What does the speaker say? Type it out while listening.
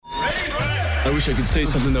I wish I could say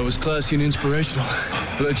something that was classy and inspirational,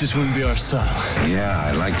 but that just wouldn't be our style. Yeah,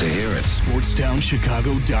 I'd like to hear it.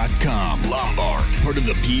 SportsTownChicago.com. Lombard, part of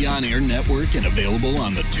the P-On Air Network and available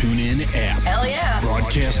on the TuneIn app. Hell yeah.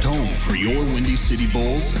 Broadcast home for your Windy City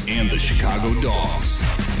Bulls and the Chicago Dogs.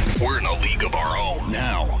 We're in a league of our own.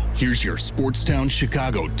 Now, here's your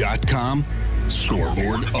SportsTownChicago.com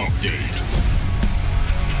scoreboard update.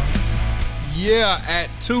 Yeah, at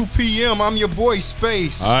 2 p.m., I'm your boy,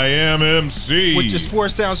 Space. I am MC. With your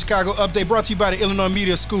Sportstown Chicago update brought to you by the Illinois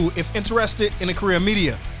Media School. If interested in a career in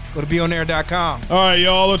media, go to beonair.com. All right,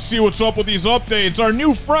 y'all, let's see what's up with these updates. Our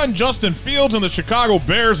new friend Justin Fields and the Chicago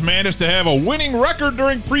Bears managed to have a winning record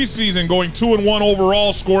during preseason, going 2-1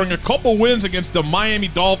 overall, scoring a couple wins against the Miami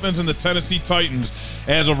Dolphins and the Tennessee Titans.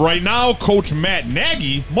 As of right now, Coach Matt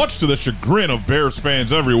Nagy, much to the chagrin of Bears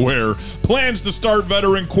fans everywhere, plans to start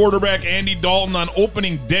veteran quarterback Andy Dalton on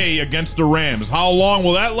opening day against the Rams. How long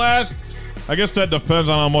will that last? I guess that depends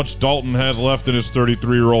on how much Dalton has left in his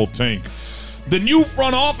 33-year-old tank. The new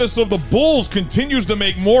front office of the Bulls continues to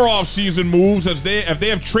make more offseason moves as they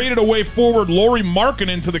have traded away forward Lauri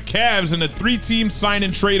Markkanen to the Cavs in a 3-team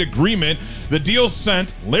sign-and-trade agreement. The deal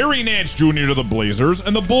sent Larry Nance Jr. to the Blazers,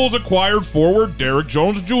 and the Bulls acquired forward Derrick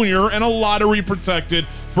Jones Jr. and a lottery-protected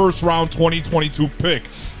first-round 2022 pick.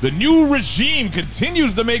 The new regime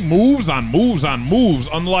continues to make moves on moves on moves,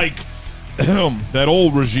 unlike that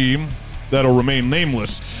old regime that'll remain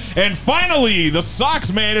nameless. And finally, the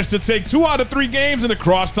Sox managed to take 2 out of 3 games in the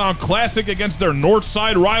Crosstown Classic against their North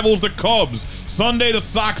Side rivals, the Cubs. Sunday, the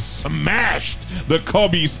Sox smashed the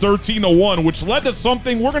Cubbies 13-1, which led to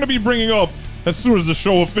something we're going to be bringing up as soon as the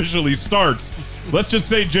show officially starts. Let's just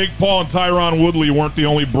say Jake Paul and Tyron Woodley weren't the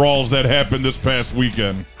only brawls that happened this past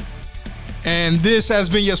weekend. And this has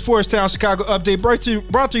been your Sportstown Chicago update brought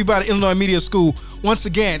to you by the Illinois Media School. Once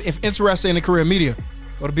again, if interested in a career in media,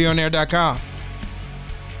 go to beonair.com.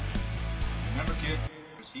 Remember, kid,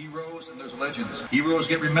 there's heroes and there's legends. Heroes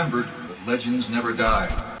get remembered, but legends never die.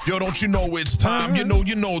 Yo, don't you know it's time? You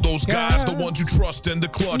know those guys, the ones you trust in the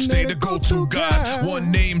clutch, they the go-to guys. One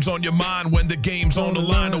name's on your mind when the game's on the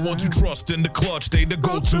line. The ones you trust in the clutch, they the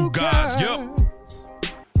go-to guys. Yep.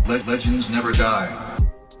 Legends never die.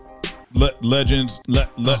 Legends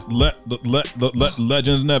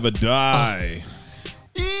never die.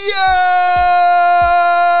 Yo!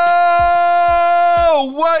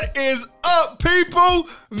 What is up, people?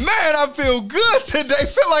 Man, I feel good today.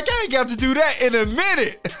 Feel like I ain't got to do that in a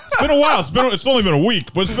minute. It's been a while. It's only been a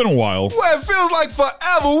week, but it's been a while. Well, it feels like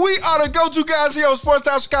forever. We are the go-to guys here on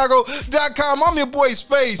SportsTownChicago.com. I'm your boy,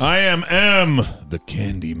 Space. I am M, the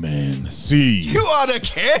Candyman C. You are the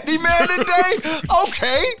Candyman today?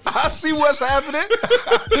 Okay, I see what's happening.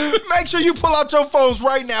 Make sure you pull out your phones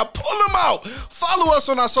right now. Pull them out. Follow us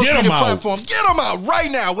on our social media platforms. Get them out right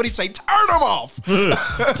now. What do you say? Turn them off.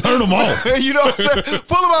 Turn them off. You know what I'm saying?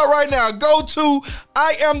 Pull them out right now. Go to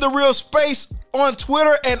I Am The Real Space on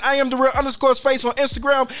Twitter and I Am The Real _Space on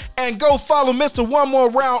Instagram. And go follow Mr. One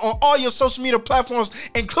More Round on all your social media platforms,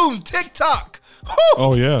 including TikTok. Whew.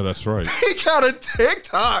 Oh, yeah, that's right. He got a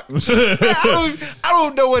TikTok. I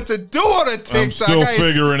don't know what to do on a TikTok. I'm still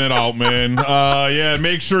figuring it out, man. Yeah,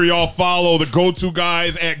 make sure y'all follow the Go-To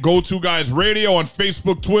Guys at Go-To Guys Radio on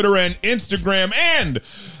Facebook, Twitter, and Instagram. And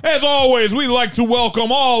as always, we'd like to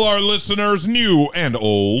welcome all our listeners, new and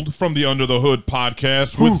old, from the Under the Hood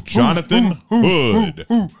podcast with Jonathan Hood.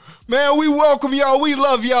 Man, we welcome y'all. We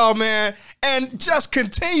love y'all, man. And just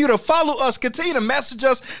continue to follow us. Continue to message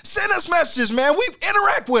us. Send us messages, man.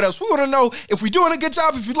 Interact with us. We want to know if we're doing a good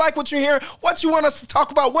job, if you like what you're hearing, what you want us to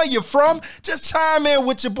talk about, where you're from. Just chime in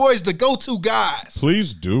with your boys, the Go-To Guys.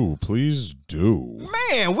 Please do. Please do.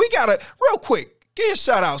 Man, we got to, real quick, give your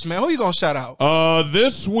shout-outs, man. Who you going to shout out?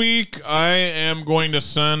 This week, I am going to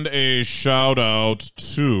send a shout-out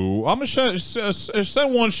to, I'm going to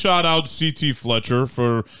send one shout-out to C.T. Fletcher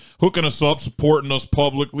for hooking us up, supporting us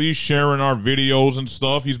publicly, sharing our videos and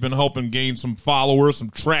stuff. He's been helping gain some followers,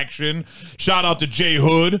 some traction. Shout out to Jay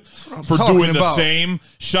Hood for doing the same.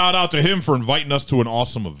 Shout out to him for inviting us to an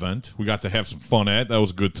awesome event we got to have some fun at. That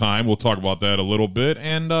was a good time. We'll talk about that a little bit.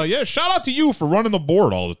 And yeah, shout out to you for running the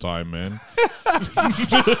board all the time, man.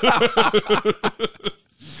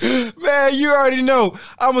 Man, you already know.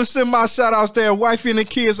 I'm going to send my shout outs there. Wifey and the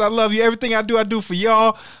kids, I love you. Everything I do for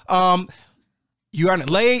y'all. You are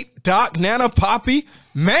late, Doc, Nana, Poppy.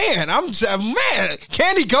 Man,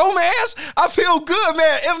 Candy Gomez. I feel good,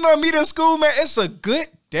 man. Illinois Media School, man. It's a good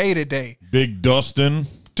day today. Big Dustin.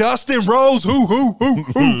 Dustin Rose, who.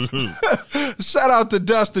 Shout out to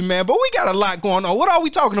Dustin, man. But we got a lot going on. What are we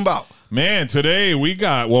talking about? Man, today we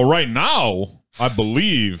got, well, right now, I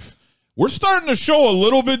believe We're starting the show a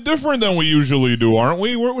little bit different than we usually do, aren't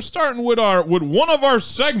we? We're starting with one of our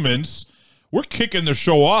segments. We're kicking the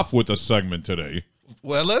show off with a segment today.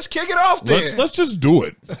 Well, let's kick it off then. Let's just do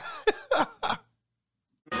it.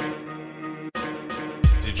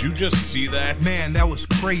 Did you just see that? Man, that was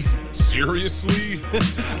crazy. Seriously?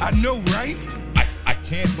 I know, right? I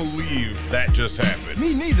can't believe that just happened.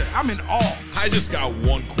 Me neither. I'm in awe. I just got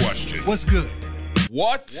one question. What's good?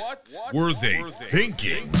 What were they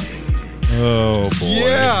thinking? Oh, boy.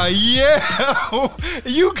 Yeah.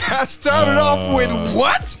 You got started off with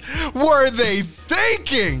what were they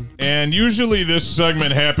thinking? And usually this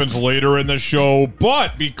segment happens later in the show,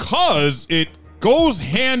 but because it goes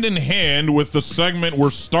hand in hand with the segment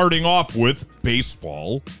we're starting off with,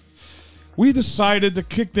 baseball, we decided to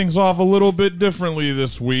kick things off a little bit differently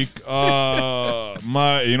this week. Bernie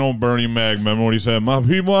Mac, remember what he said? My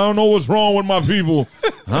people, I don't know what's wrong with my people.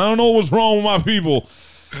 I don't know what's wrong with my people.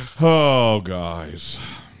 Oh, guys.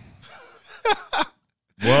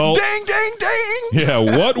 Well, ding, ding, ding. Yeah,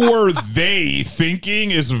 what were they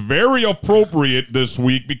thinking is very appropriate this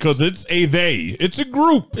week because it's a they. It's a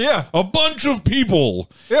group. Yeah. A bunch of people.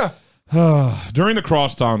 Yeah. During the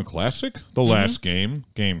Crosstown Classic, the last game,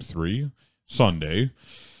 Game 3, Sunday,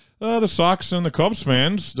 the Sox and the Cubs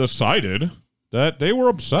fans decided that they were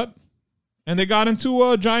upset. And they got into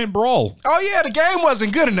a giant brawl. Oh, yeah, the game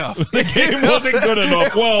wasn't good enough. The game wasn't good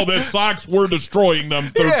enough. Well, the Sox were destroying them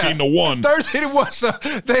 13-1. 13 was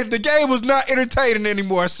the game was not entertaining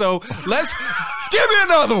anymore. So let's give me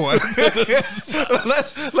another one.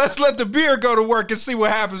 let's let the beer go to work and see what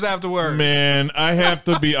happens afterwards. Man, I have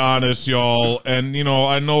to be honest, y'all. And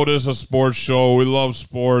I know this is a sports show. We love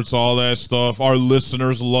sports, all that stuff. Our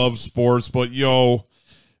listeners love sports, but if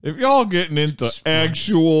y'all getting into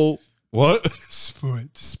actual what?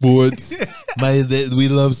 Sports. We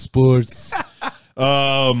love sports.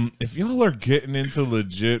 If y'all are getting into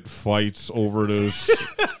legit fights over this,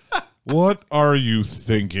 what are you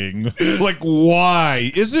thinking? Like,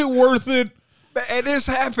 why? Is it worth it? And this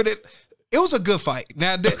happened. It was a good fight.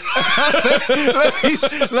 Now, let me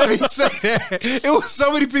say that it was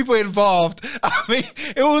so many people involved. I mean,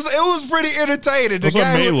 it was pretty entertaining. It was a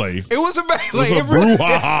melee. It was a melee.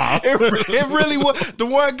 It really was. The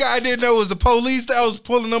one guy didn't know it was the police that was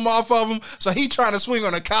pulling them off of him. So he trying to swing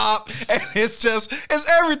on a cop, and it's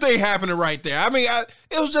everything happening right there. I mean,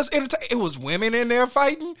 it was just entertaining. It was women in there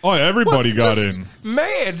fighting. Oh, everybody got in.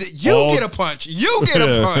 Man, get a punch. You get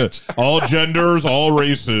a punch. All genders, all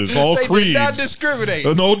races, all creeds. Did not discriminate.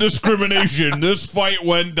 No discrimination. This fight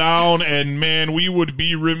went down, and man, we would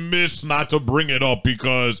be remiss not to bring it up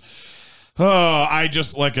because I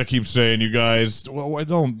just, like I keep saying, you guys,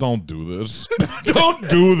 don't do this. Don't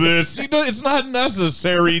do this. It's not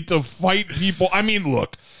necessary to fight people. I mean,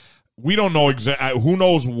 look, we don't know exactly. Who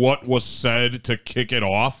knows what was said to kick it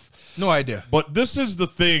off? No idea. But this is the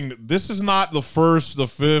thing. This is not the first, the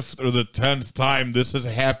fifth, or the 10th time this has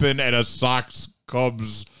happened at a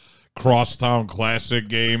Sox-Cubs Crosstown Classic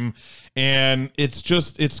game, and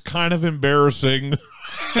it's kind of embarrassing.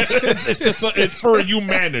 it's for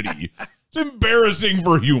humanity. It's embarrassing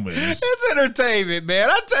for humans. It's entertainment, man.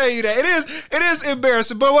 I tell you that it is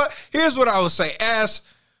embarrassing. But here's what I would say: as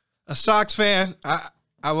a Sox fan,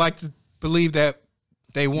 I like to believe that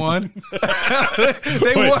they won. Sox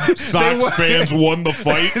fans won the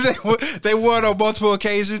fight. They won on multiple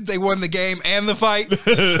occasions. They won the game and the fight.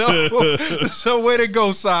 So way to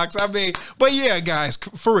go, Sox. I mean, but yeah, guys,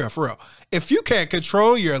 for real. If you can't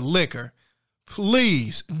control your liquor,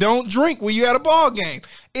 please don't drink when you're at a ball game.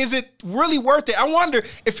 Is it really worth it? I wonder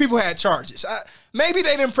if people had charges. Maybe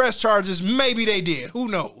they didn't press charges. Maybe they did. Who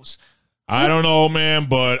knows? I don't know, man,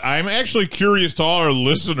 but I'm actually curious to all our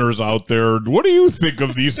listeners out there. What do you think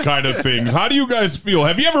of these kind of things? How do you guys feel?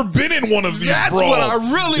 Have you ever been in one of these brawls? That's what I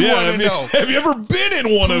really want to know. Have you ever been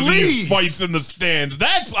in one of these fights in the stands?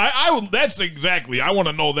 That's exactly. I want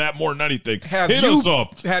to know that more than anything. Hit us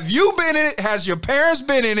up. Have you been in it? Has your parents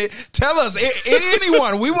been in it? Tell us.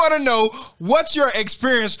 Anyone. We want to know what's your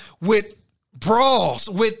experience with brawls,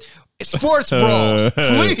 with sports brawls,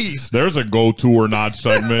 please. There's a go-to or not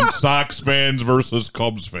segment. Sox fans versus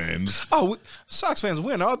Cubs fans. Oh, Sox fans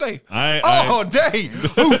win all day. All day.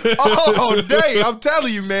 I'm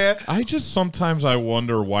telling you, man. I sometimes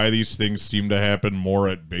wonder why these things seem to happen more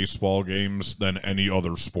at baseball games than any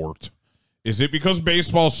other sport. Is it because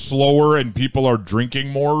baseball's slower and people are drinking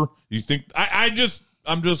more? You think? I'm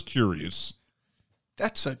just curious.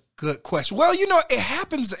 That's a good question. Well, it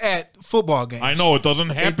happens at football games. I know it doesn't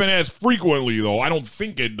happen as frequently, though. I don't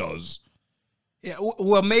think it does. Yeah.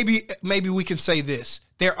 Well, maybe we can say this: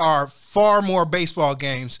 there are far more baseball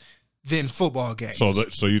games than football games.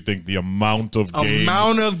 So you think the amount of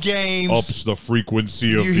games ups the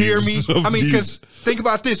frequency of you hear me? I mean, because think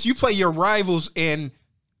about this. You play your rivals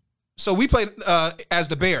so we play as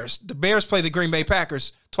the Bears. The Bears play the Green Bay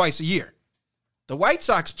Packers twice a year. The White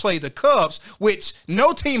Sox play the Cubs, which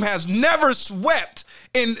no team has never swept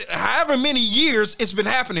in however many years it's been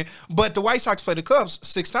happening. But the White Sox play the Cubs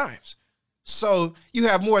 6 times. So you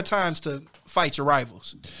have more times to fight your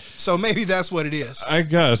rivals. So maybe that's what it is. I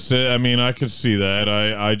guess. I mean, I could see that.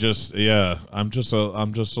 I'm just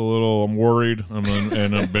a little. I'm worried. I'm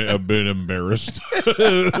a bit embarrassed.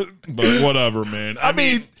 But whatever, man. I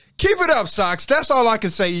mean, keep it up, Sox. That's all I can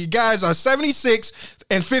say. You guys are 76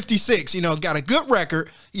 and 56. You know, got a good record.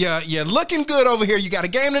 You're looking good over here. You got a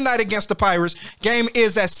game tonight against the Pirates. Game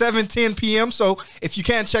is at 7:10 p.m. So if you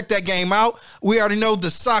can't check that game out, we already know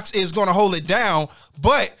the Sox is going to hold it down.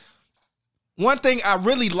 But one thing I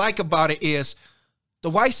really like about it is the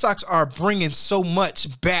White Sox are bringing so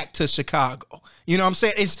much back to Chicago. You know what I'm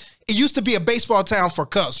saying? It used to be a baseball town for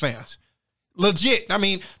Cubs fans. Legit. I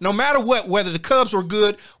mean, no matter what, whether the Cubs were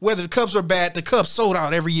good, whether the Cubs were bad, the Cubs sold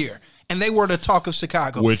out every year. And they were the talk of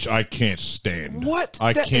Chicago. Which I can't stand. What?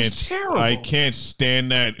 That is terrible. I can't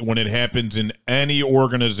stand that when it happens in any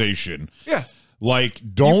organization. Yeah. Like,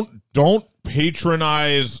 don't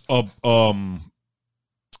patronize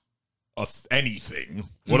anything,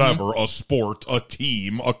 whatever, a sport, a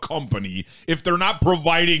team, a company, if they're not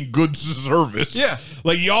providing good service. Yeah.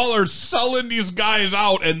 Like, y'all are selling these guys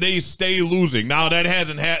out and they stay losing. Now, that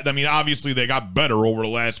hasn't had, I mean, obviously they got better over the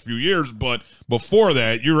last few years, but before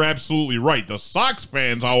that, you're absolutely right. The Sox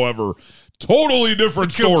fans, however, totally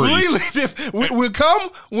different story. Completely different. We'll come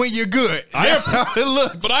when you're good. That's how it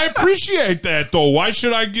looks. But I appreciate that, though. Why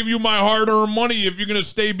should I give you my hard-earned money if you're going to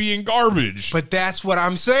stay being garbage? But that's what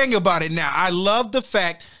I'm saying about it now. I love the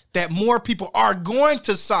fact that more people are going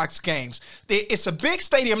to Sox games. It's a big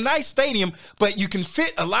stadium, nice stadium, but you can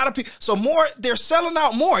fit a lot of people. So they're selling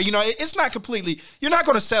out more. You know, it's not completely, you're not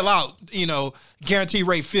going to sell out, you know, guaranteed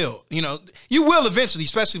rate field. You know, you will eventually,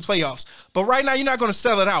 especially playoffs. But right now, you're not going to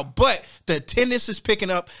sell it out. But the attendance is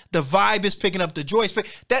picking up. The vibe is picking up. The joy is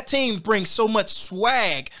picking up. That team brings so much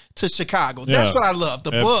swag to Chicago. Yeah, that's what I love.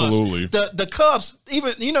 The absolutely. buzz. The Cubs,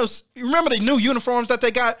 even, you know, remember the new uniforms that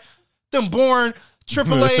they got? Them born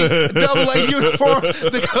AAA, AA uniform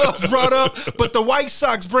the Cubs brought up, but the White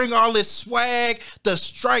Sox bring all this swag, the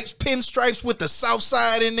stripes, pinstripes with the South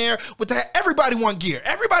Side in there. With that, everybody want gear.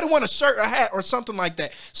 Everybody want a shirt, a hat, or something like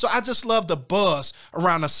that. So I just love the buzz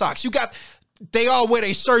around the Sox. They all wear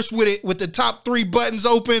their shirts with the top 3 buttons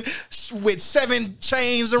open, with 7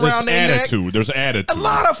 chains around their neck. There's attitude. A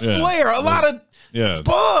lot of flair, a lot of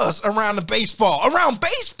buzz around around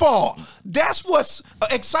baseball. That's what's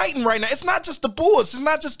exciting right now. It's not just the Bulls. It's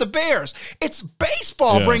not just the Bears. It's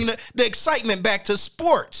baseball bringing the excitement back to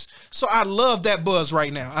sports. So I love that buzz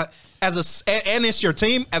right now. And it's your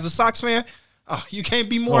team. As a Sox fan, you can't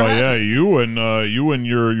be more happy. Yeah, you and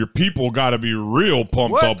your people got to be real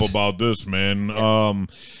pumped up about this, man. I'm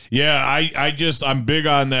big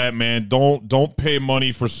on that, man. Don't pay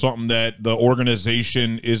money for something that the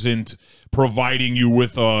organization isn't providing you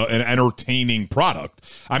with an entertaining product.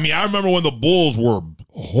 I mean, I remember when the Bulls were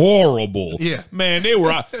horrible. Yeah, man,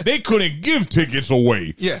 they couldn't give tickets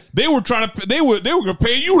away. Yeah, they were they were gonna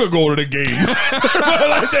pay you to go to the game.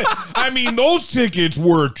 I mean, those tickets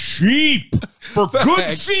were cheap. For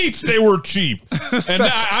good seats, they were cheap. And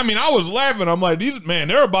I was laughing. I'm like,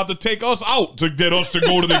 they're about to take us out to get us to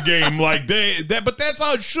go to the game. Like but that's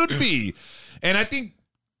how it should be. And I think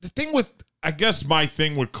I guess my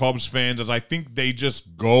thing with Cubs fans is I think they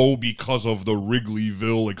just go because of the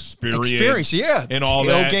Wrigleyville experience, and all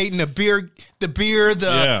that. Tailgating, the beer,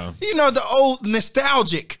 the old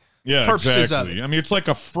nostalgic purposes of it. I mean, it's like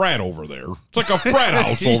a frat over there. It's like a frat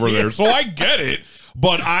house over there. So I get it,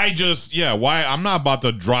 but I just why I'm not about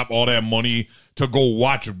to drop all that money to go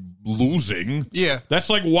watch losing. Yeah, that's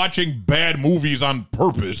like watching bad movies on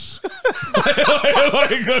purpose.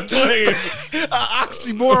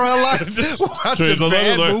 Oxymoron, like watching a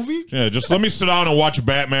bad movie. Yeah, just let me sit down and watch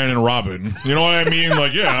Batman and Robin. You know what I mean?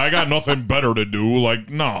 Like, I got nothing better to do.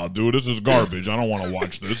 Like, nah, dude, this is garbage. I don't want to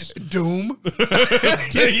watch this. Doom.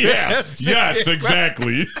 Yes,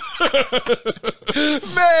 exactly.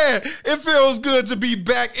 Man, it feels good to be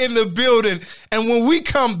back in the building. And when we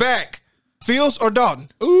come back, Fields or Dalton?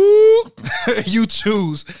 Ooh, you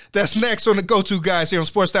choose. That's next on the Go-To Guys here on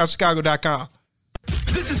SportsTownChicago.com.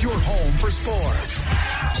 This is your home for sports.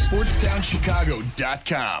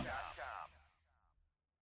 SportsTownChicago.com.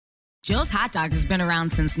 Joe's Hot Dogs has been around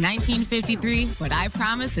since 1953, but I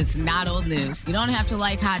promise it's not old news. You don't have to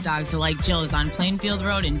like hot dogs to like Joe's on Plainfield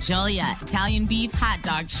Road in Joliet. Italian beef, hot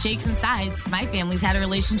dogs, shakes, and sides. My family's had a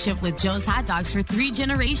relationship with Joe's Hot Dogs for 3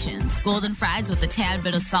 generations. Golden fries with a tad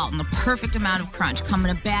bit of salt and the perfect amount of crunch come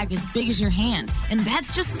in a bag as big as your hand. And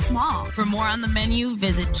that's just small. For more on the menu,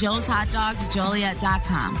 visit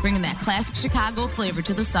joeshotdogsjoliet.com, bringing that classic Chicago flavor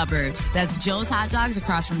to the suburbs. That's Joe's Hot Dogs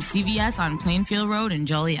across from CVS on Plainfield Road in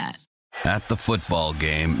Joliet. At the football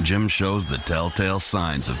game, Jim shows the telltale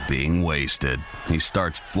signs of being wasted. He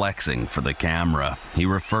starts flexing for the camera. He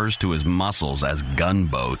refers to his muscles as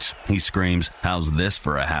gunboats. He screams, "How's this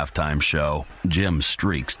for a halftime show?" Jim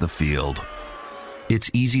streaks the field.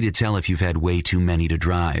 It's easy to tell if you've had way too many to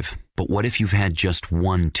drive. But what if you've had just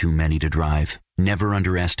one too many to drive? Never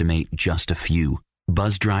underestimate just a few.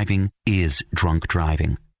 Buzz driving is drunk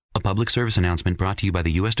driving. A public service announcement brought to you by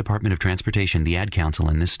the U.S. Department of Transportation, the Ad Council,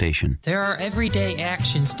 and this station. There are everyday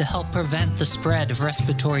actions to help prevent the spread of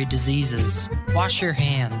respiratory diseases. Wash your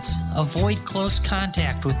hands. Avoid close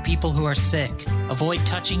contact with people who are sick. Avoid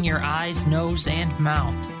touching your eyes, nose, and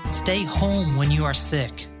mouth. Stay home when you are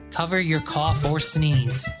sick. Cover your cough or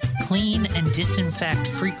sneeze. Clean and disinfect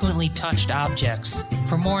frequently touched objects.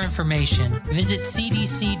 For more information, visit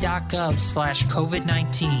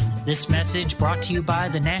cdc.gov/COVID-19. This message brought to you by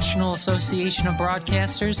the National Association of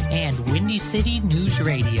Broadcasters and Windy City News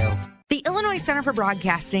Radio. The Illinois Center for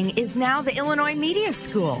Broadcasting is now the Illinois Media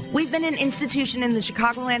School. We've been an institution in the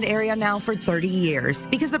Chicagoland area now for 30 years.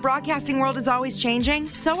 Because the broadcasting world is always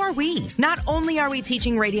changing, so are we. Not only are we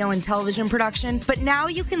teaching radio and television production, but now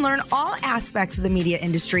you can learn all aspects of the media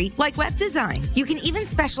industry, like web design. You can even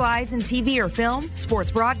specialize in TV or film,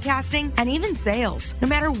 sports broadcasting, and even sales. No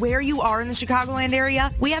matter where you are in the Chicagoland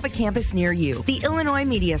area, we have a campus near you. The Illinois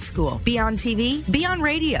Media School. Be on TV, be on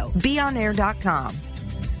radio, beonair.com.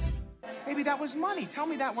 Maybe that was money. Tell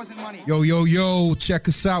me that wasn't money. Yo, check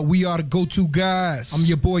us out. We are the go-to guys. I'm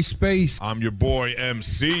your boy Space. I'm your boy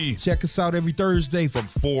MC. Check us out every Thursday from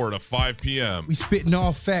 4 to 5 p.m. We spitting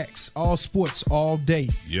all facts, all sports, all day.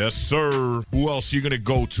 Yes, sir. Who else you gonna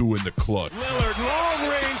go to in the clutch? Lillard,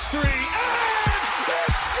 long-range three, and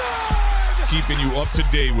it's good! Keeping you up to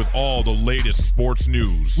date with all the latest sports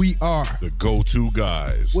news. We are the go-to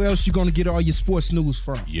guys. Where else you gonna get all your sports news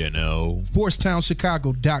from? You know,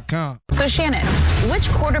 SportsTownChicago.com. So Shannon, which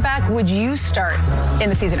quarterback would you start in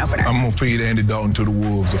the season opener? I'm gonna feed Andy Dalton to the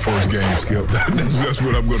Wolves the first game, Skip. That's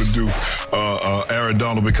what I'm gonna do. Aaron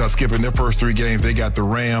Donald, because Skip, in their first 3 games, they got the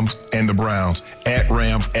Rams and the Browns. At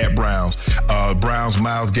Rams, at Browns. Browns,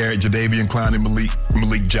 Myles Garrett, Jadeveon Clowney, and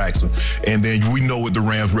Malik Jackson. And then we know what the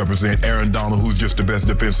Rams represent. Aaron Donald, who's just the best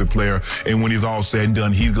defensive player. And when he's all said and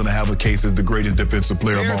done, he's gonna have a case as the greatest defensive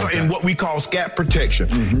player of all time. And what we call scat protection.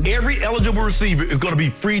 Mm-hmm. Every eligible receiver is gonna be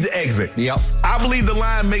free to exit. Yep. I believe the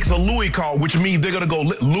line makes a Louis call, which means they're going to go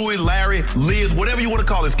Louis, Larry, Liz, whatever you want to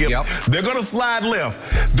call it, Skip. Yep. They're going to slide left.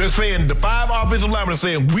 They're saying, the 5 offensive linemen are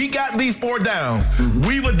saying, we got these 4 downs. Mm-hmm.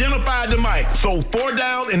 We've identified the mic. So 4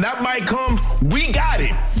 down and that mic comes, we got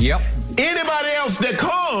it. Yep. Anybody else that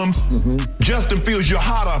comes, Justin Fields, you're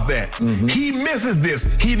hot off that. Mm-hmm. He misses this.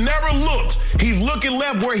 He never looks. He's looking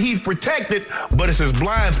left where he's protected, but it's his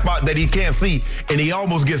blind spot that he can't see, and he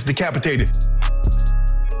almost gets decapitated.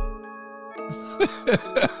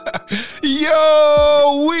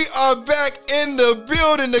 Yo, we are back in the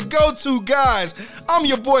building, the go-to guys. I'm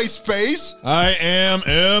your boy Space. I am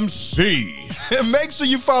MC. And make sure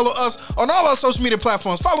you follow us on all our social media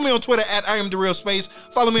platforms. Follow me on Twitter at IamTheRealSpace.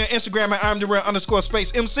 Follow me on Instagram at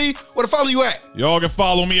IamTheReal_Space. MC, where to follow you at? Y'all can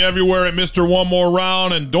follow me everywhere at Mr. One More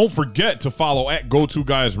Round. And don't forget to follow at Go2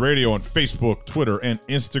 Guys Radio on Facebook, Twitter, and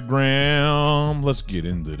Instagram. Let's get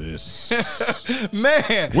into this.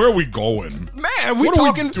 Man. Where are we going? Man, what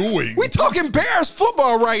are we doing? We talking Bears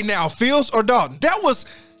football right now, Fields or Dalton. That was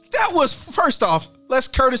first off, let's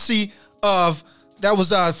courtesy of that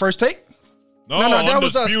was First Take. No, that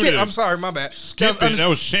was Skip. I'm sorry, my bad. Skip, that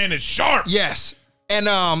was Shannon Sharp. Yes, and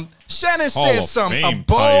Shannon Hall said of something. Fame A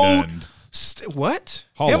bold what?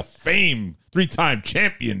 Hall of Fame, 3-time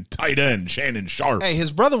champion tight end Shannon Sharp. Hey,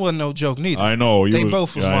 his brother wasn't no joke neither. I know. They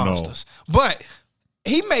both was monsters. But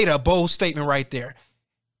he made a bold statement right there.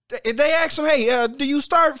 They asked him, "Hey, do you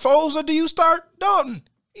start Foles or do you start Dalton?"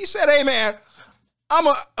 He said, "Hey, man, I'm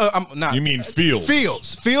not." You mean Fields?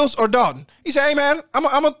 Fields or Dalton? He said, "Hey, man,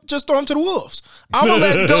 I'm just throw him to the wolves. I'm gonna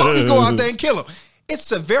let Dalton go out there and kill him."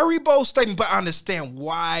 It's a very bold statement, but I understand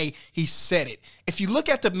why he said it. If you look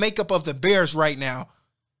at the makeup of the Bears right now,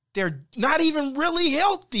 they're not even really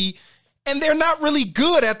healthy. And they're not really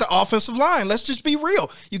good at the offensive line. Let's just be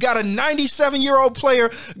real. You got a 97-year-old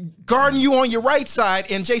player guarding you on your right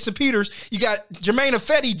side in Jason Peters. You got Jermaine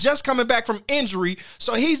Ifedi just coming back from injury,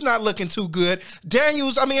 so he's not looking too good.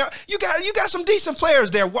 Daniels, I mean, you got some decent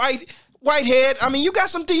players there. Whitehead, I mean, you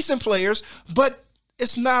got some decent players, but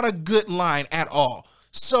it's not a good line at all.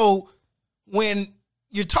 So when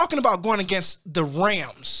you're talking about going against the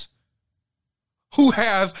Rams, who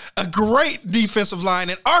have a great defensive line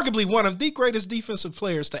and arguably one of the greatest defensive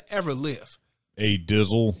players to ever live. A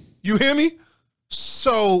Dizzle. You hear me?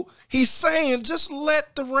 So he's saying just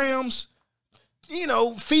let the Rams,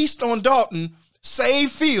 feast on Dalton,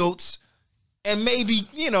 save Fields, and maybe,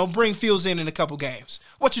 bring Fields in a couple games.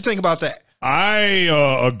 What you think about that? I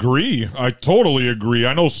agree. I totally agree.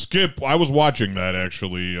 I know Skip, I was watching that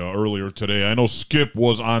actually earlier today. I know Skip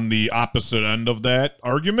was on the opposite end of that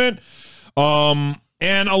argument.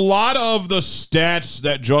 And a lot of the stats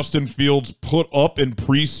that Justin Fields put up in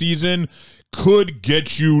preseason could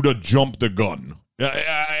get you to jump the gun.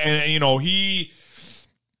 And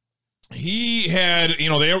he had, they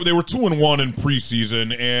were 2-1 in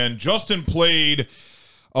preseason, and Justin played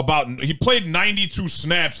 92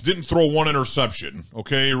 snaps, didn't throw one interception.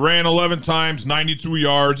 Okay, ran 11 times, 92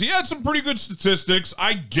 yards. He had some pretty good statistics.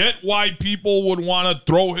 I get why people would want to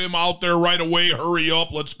throw him out there right away. Hurry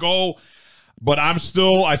up, let's go. But I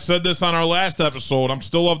said this on our last episode, I'm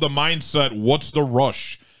still of the mindset, what's the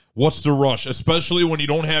rush? What's the rush? Especially when you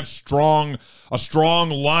don't have a strong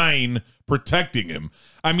line protecting him.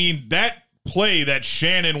 I mean, that play that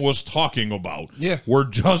Shannon was talking about, where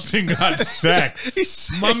Justin got sacked,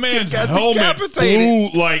 my man's helmet flew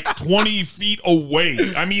like 20 feet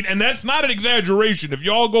away. I mean, and that's not an exaggeration. If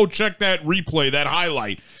y'all go check that replay, that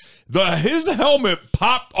highlight, his helmet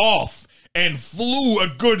popped off and flew a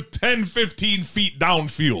good 10, 15 feet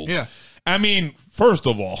downfield. Yeah. I mean, first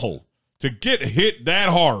of all, to get hit that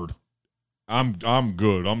hard, I'm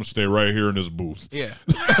good. I'm gonna stay right here in this booth. Yeah.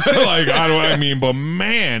 But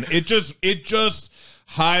man, it just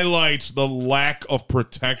highlights the lack of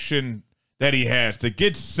protection that he has. To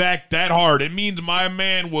get sacked that hard, it means my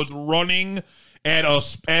man was running at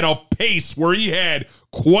a pace where he had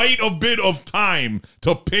quite a bit of time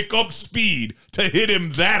to pick up speed to hit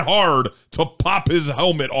him that hard to pop his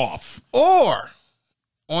helmet off. Or,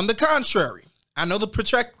 on the contrary, I know the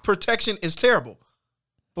protection is terrible,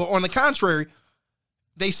 but on the contrary,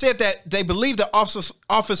 they said that they believe the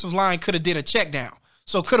offensive line could have did a check down,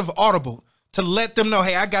 so could have audibled to let them know,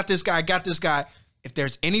 hey, I got this guy. If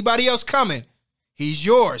there's anybody else coming, he's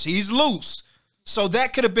yours. He's loose. So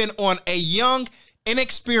that could have been on a young,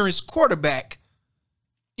 inexperienced quarterback,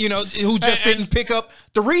 who just didn't pick up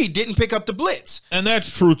the read, didn't pick up the blitz. And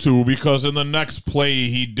that's true too, because in the next play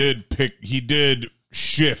he did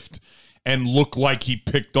shift and look like he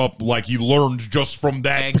picked up, like he learned just from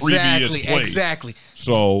that previous play. Exactly.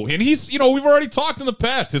 So, and he's, we've already talked in the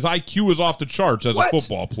past, his IQ is off the charts as a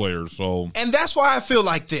football player. So, and that's why I feel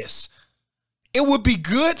like this. It would be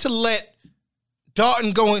good to let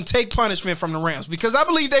Dalton go and take punishment from the Rams, because I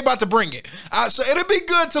believe they about to bring it. So it'll be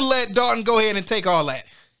good to let Dalton go ahead and take all that.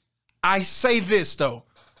 I say this, though.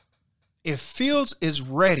 If Fields is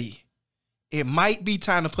ready, it might be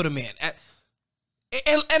time to put him in.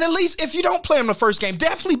 And at least if you don't play him the first game,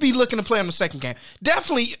 definitely be looking to play him the second game.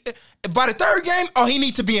 Definitely, by the third game, he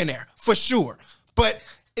need to be in there, for sure. But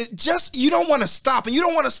you don't want to stop, and you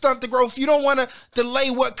don't want to stunt the growth. You don't want to delay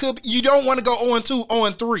what could. You don't want to go 0-2,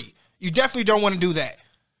 0-3. You definitely don't want to do that.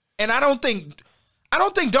 And I don't think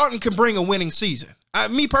Dalton can bring a winning season.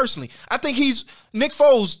 Me personally, I think he's Nick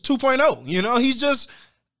Foles 2.0. He's just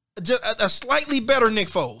a slightly better Nick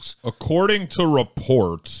Foles. According to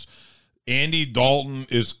reports, Andy Dalton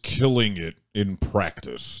is killing it in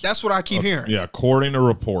practice. That's what I keep hearing. Yeah, according to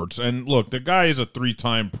reports. And look, the guy is a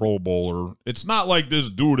 3-time Pro Bowler. It's not like this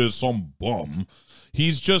dude is some bum.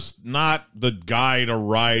 He's just not the guy to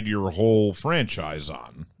ride your whole franchise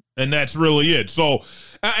on. And that's really it. So,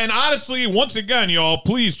 and honestly, once again, y'all,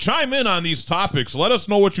 please chime in on these topics. Let us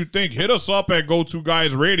know what you think. Hit us up at Go2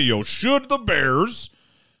 Guys Radio. Should the Bears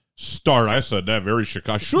start, I said that very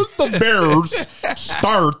Chicago, should the Bears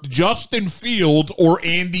start Justin Fields or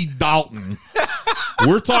Andy Dalton?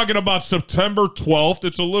 We're talking about September 12th.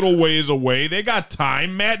 It's a little ways away. They got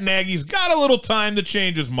time. Matt Nagy's got a little time to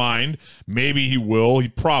change his mind. Maybe he will. He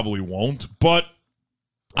probably won't. But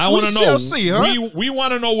I want to know. See, huh? We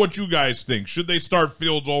want to know what you guys think. Should they start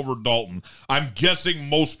Fields over Dalton? I'm guessing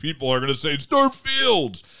most people are going to say start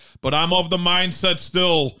Fields, but I'm of the mindset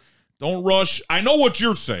still, don't rush. I know what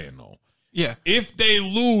you're saying, though. Yeah. If they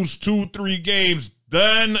lose 2-3 games,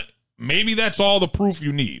 then maybe that's all the proof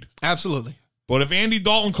you need. Absolutely. But if Andy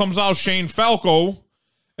Dalton comes out Shane Falco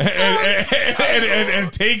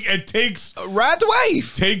and takes ride the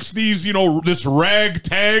wave, takes these, this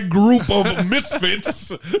ragtag group of misfits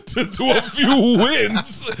to a few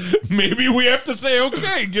wins, maybe we have to say,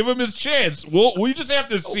 okay, give him his chance. We just have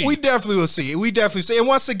to see. We definitely will see. We definitely see. And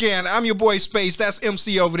once again, I'm your boy Space. That's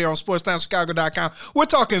MC over there on SportsTownChicago.com. We're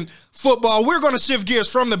talking football. We're going to shift gears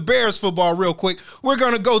from the Bears football real quick. We're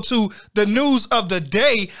going to go to the news of the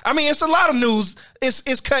day. I mean, it's a lot of news.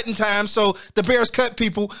 It's cutting time, so the Bears cut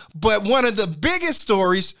people. But one of the biggest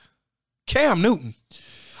stories, Cam Newton.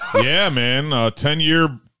 Yeah, man.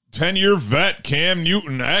 10-year vet Cam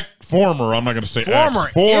Newton, former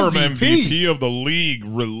MVP of the league,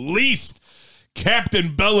 released.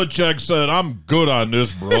 Captain Belichick said, I'm good on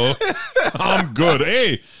this, bro. I'm good.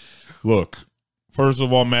 Hey, look, first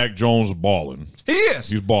of all, Mac Jones balling. He is.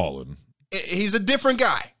 He's balling. He's a different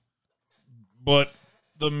guy. But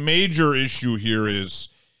the major issue here is,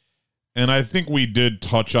 and I think we did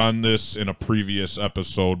touch on this in a previous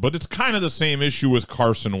episode, but it's kind of the same issue with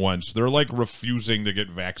Carson Wentz. They're like refusing to get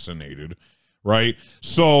vaccinated, right?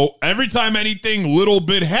 So every time anything little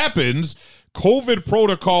bit happens, COVID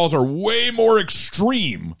protocols are way more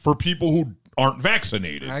extreme for people who aren't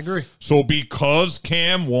vaccinated. I agree. So because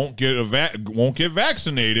Cam won't get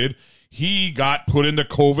vaccinated, he got put in the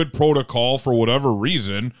COVID protocol for whatever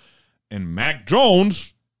reason, and Mac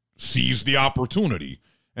Jones seized the opportunity.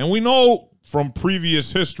 And we know from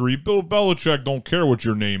previous history, Bill Belichick don't care what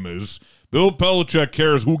your name is. Bill Belichick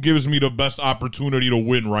cares who gives me the best opportunity to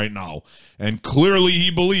win right now. And clearly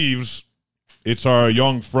he believes it's our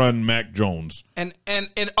young friend Mac Jones. And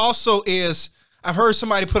it also is, I've heard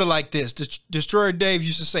somebody put it like this. Destroyer Dave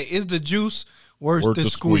used to say, is the juice worth the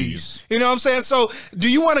squeeze? You know what I'm saying? So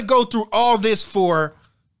do you want to go through all this for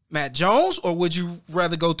Matt Jones, or would you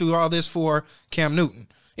rather go through all this for Cam Newton?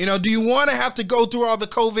 Do you want to have to go through all the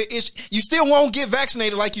COVID issues? You still won't get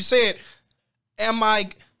vaccinated, like you said.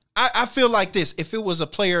 I feel like this. If it was a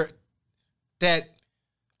player that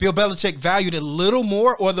Bill Belichick valued a little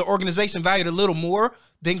more, or the organization valued a little more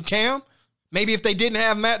than Cam, maybe if they didn't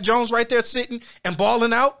have Matt Jones right there sitting and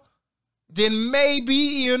balling out, then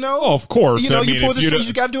maybe, Oh, of course. You pull the strings,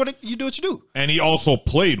 you got to do it. You do what you do. And he also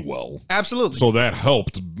played well. Absolutely. So that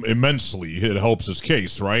helped immensely. It helps his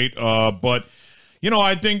case, right? But,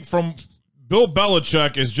 I think from Bill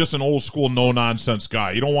Belichick is just an old school no-nonsense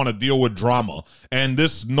guy. You don't want to deal with drama. And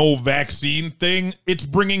this no vaccine thing, it's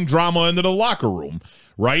bringing drama into the locker room,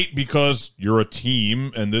 right? Because you're a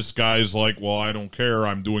team, and this guy's like, well, I don't care.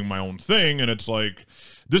 I'm doing my own thing. And it's like,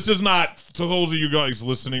 this is not, to those of you guys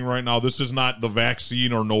listening right now, this is not the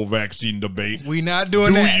vaccine or no vaccine debate. We're not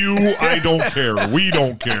doing that. Do you? I don't care. We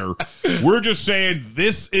don't care. We're just saying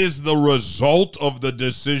this is the result of the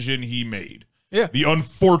decision he made. Yeah. The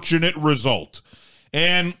unfortunate result.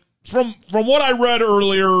 And from what I read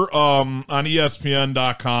earlier on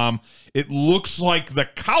ESPN.com, it looks like the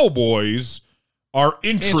Cowboys are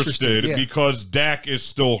interested yeah. because Dak is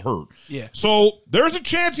still hurt. Yeah. So there's a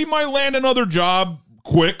chance he might land another job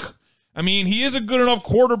quick. I mean, he is a good enough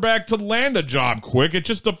quarterback to land a job quick. It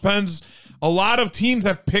just depends. A lot of teams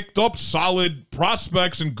have picked up solid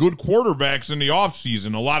prospects and good quarterbacks in the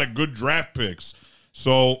offseason, a lot of good draft picks.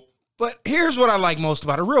 So, but here's what I like most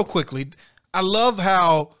about it, real quickly. I love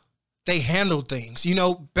how they handle things.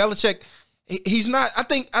 Belichick, he's not, I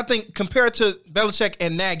think compared to Belichick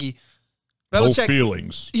and Nagy, Belichick, no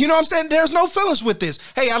feelings. You know what I'm saying? There's no feelings with this.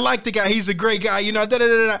 Hey, I like the guy. He's a great guy.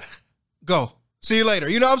 Go. See you later.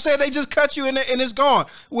 You know what I'm saying? They just cut you and it's gone.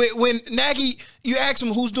 When Nagy, you ask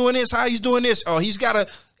him who's doing this, how he's doing this. Oh, he's got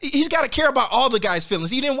to care about all the guys' feelings.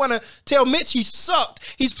 He didn't want to tell Mitch he sucked.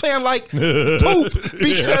 He's playing like poop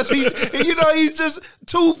because he's just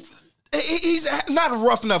too. He's not a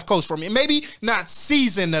rough enough coach for me. Maybe not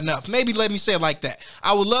seasoned enough. Maybe let me say it like that.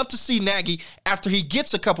 I would love to see Nagy after he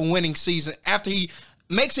gets a couple winning seasons, after he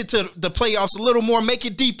makes it to the playoffs a little more, make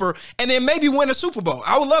it deeper, and then maybe win a Super Bowl.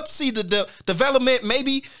 I would love to see the development.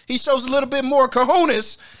 Maybe he shows a little bit more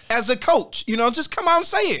cojones as a coach. Just come out and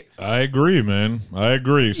say it. I agree, man. I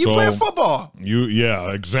agree. You play football.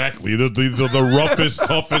 Yeah, exactly. The roughest,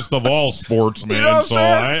 toughest of all sports, man.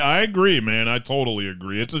 I agree, man. I totally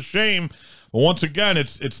agree. It's a shame. But once again,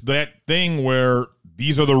 it's that thing where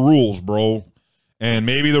these are the rules, bro. And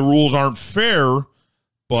maybe the rules aren't fair,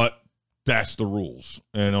 but that's the rules.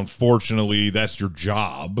 And unfortunately, that's your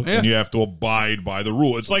job. Yeah. And you have to abide by the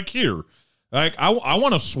rule. It's like here. Like I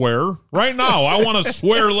want to swear right now. I want to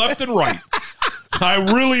swear left and right. I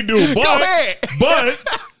really do. But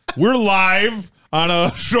we're live on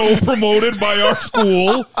a show promoted by our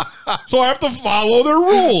school. So I have to follow their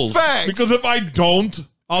rules. Facts. Because if I don't,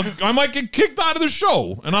 I might get kicked out of the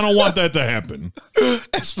show, and I don't want that to happen.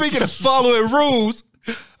 And speaking of following rules,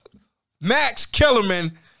 Max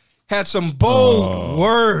Kellerman had some bold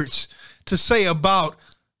words to say about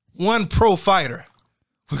one pro fighter.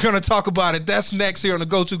 We're going to talk about it. That's next here on the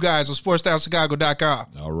Go-To Guys on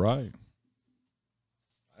SportsTownChicago.com. All right.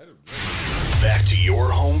 Back to your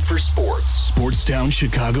home for sports.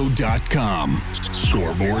 SportsTownChicago.com.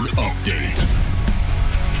 Scoreboard update.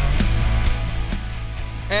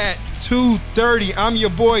 At 2:30, I'm your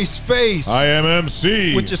boy Space. I am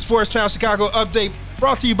MC. With your Sportstown Chicago update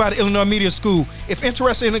brought to you by the Illinois Media School. If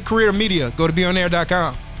interested in a career in media, go to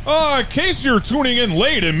beonair.com. In case you're tuning in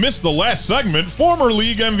late and missed the last segment, former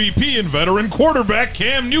league MVP and veteran quarterback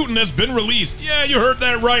Cam Newton has been released. Yeah, you heard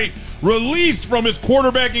that right. Released from his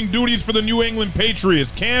quarterbacking duties for the New England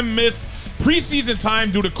Patriots. Cam missed preseason time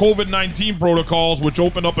due to COVID-19 protocols, which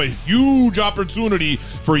opened up a huge opportunity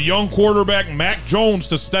for young quarterback Mac Jones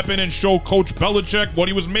to step in and show Coach Belichick what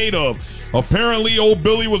he was made of. Apparently, old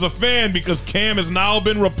Billy was a fan because Cam has now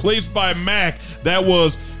been replaced by Mac. That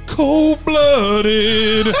was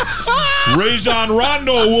cold-blooded. Rajon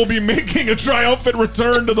Rondo will be making a triumphant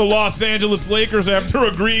return to the Los Angeles Lakers after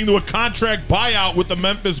agreeing to a contract buyout with the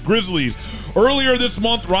Memphis Grizzlies. Earlier this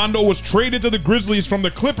month, Rondo was traded to the Grizzlies from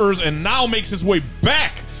the Clippers and now makes his way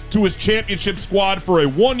back to his championship squad for a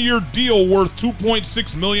one-year deal worth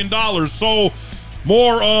 $2.6 million. So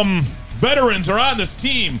more veterans are on this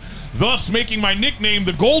team, thus making my nickname,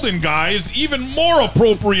 the Golden Guys, even more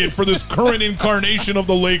appropriate for this current incarnation of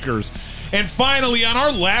the Lakers. And finally, on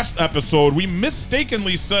our last episode, we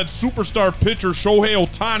mistakenly said superstar pitcher Shohei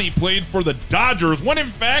Ohtani played for the Dodgers, when in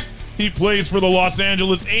fact, he plays for the Los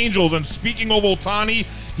Angeles Angels. And speaking of Ohtani,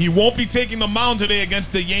 he won't be taking the mound today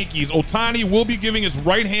against the Yankees. Ohtani will be giving his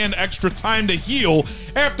right hand extra time to heal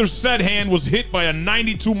after said hand was hit by a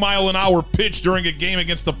 92-mile-an-hour pitch during a game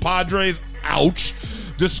against the Padres. Ouch.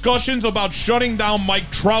 Discussions about shutting down Mike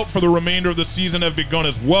Trout for the remainder of the season have begun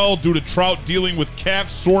as well due to Trout dealing with calf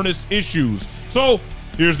soreness issues. So,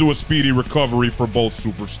 here's to a speedy recovery for both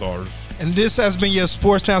superstars. And this has been your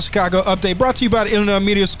Sportstown Chicago update brought to you by the Illinois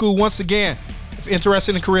Media School. Once again, if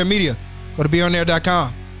interested in career media, go to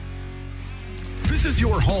beonair.com. This is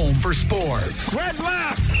your home for sports. Red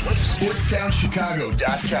left.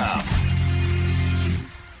 SportsTownChicago.com.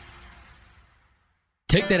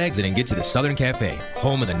 Take that exit and get to the Southern Cafe,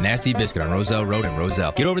 home of the Nasty Biscuit on Roselle Road in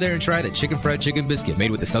Roselle. Get over there and try the chicken fried chicken biscuit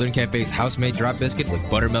made with the Southern Cafe's house-made drop biscuit with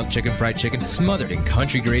buttermilk chicken fried chicken smothered in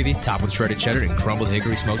country gravy, topped with shredded cheddar and crumbled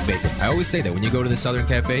hickory smoked bacon. I always say that when you go to the Southern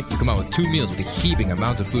Cafe, you come out with 2 meals with the heaping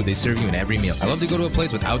amounts of food they serve you in every meal. I love to go to a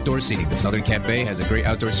place with outdoor seating. The Southern Cafe has a great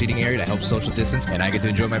outdoor seating area to help social distance, and I get to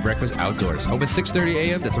enjoy my breakfast outdoors. Open 6:30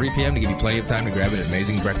 a.m. to 3 p.m. to give you plenty of time to grab an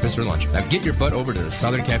amazing breakfast or lunch. Now get your butt over to the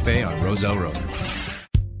Southern Cafe on Roselle Road.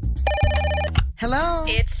 Hello?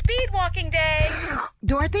 It's speed walking day.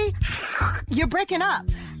 Dorothy? You're breaking up.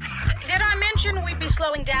 Did I mention we'd be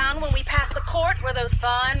slowing down when we pass the court where those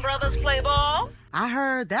fine brothers play ball? I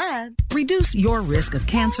heard that. Reduce your risk of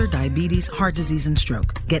cancer, diabetes, heart disease, and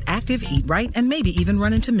stroke. Get active, eat right, and maybe even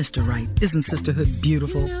run into Mr. Right. Isn't sisterhood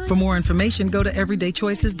beautiful? For more information, go to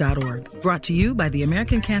everydaychoices.org. Brought to you by the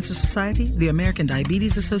American Cancer Society, the American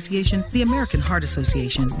Diabetes Association, the American Heart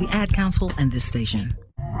Association, the Ad Council, and this station.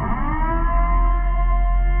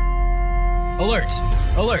 Alert!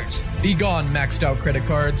 Alert! Be gone, maxed out credit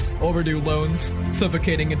cards, overdue loans,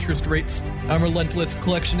 suffocating interest rates, and relentless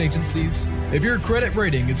collection agencies. If your credit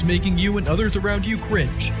rating is making you and others around you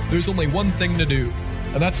cringe, there's only one thing to do,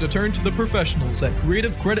 and that's to turn to the professionals at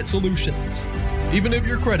Creative Credit Solutions. Even if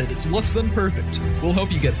your credit is less than perfect, we'll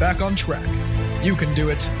help you get back on track. You can do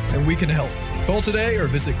it, and we can help. Call today or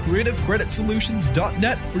visit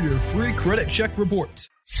creativecreditsolutions.net for your free credit check report.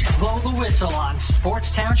 Blow the whistle on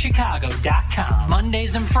SportsTownChicago.com.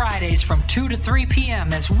 Mondays and Fridays from 2 to 3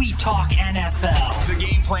 p.m. as we talk NFL. The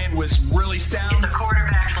game plan was really sound. It's a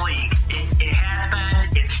quarterback league. It has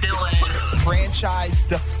been. It still is.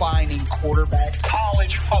 Franchise-defining quarterbacks.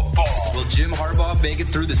 College football. Will Jim Harbaugh make it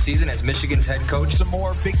through the season as Michigan's head coach? Some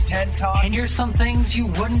more Big Ten talk. And here's some things you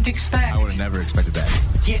wouldn't expect. I would have never expected that.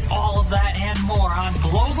 Get all of that and more on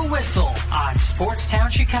Blow the Whistle on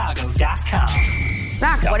SportsTownChicago.com.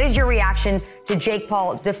 Zach, what is your reaction to Jake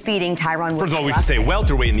Paul defeating Tyron Woodley? First of all, we should say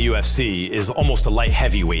welterweight in the UFC is almost a light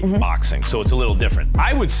heavyweight in boxing, so it's a little different.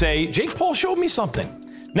 I would say Jake Paul showed me something.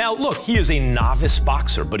 Now, look, he is a novice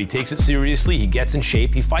boxer, but he takes it seriously, he gets in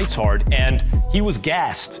shape, he fights hard, and he was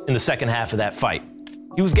gassed in the second half of that fight.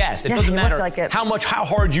 He was gassed. It doesn't matter how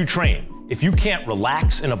hard you train. If you can't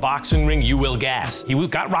relax in a boxing ring, you will gas. He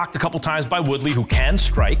got rocked a couple times by Woodley, who can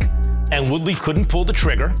strike, and Woodley couldn't pull the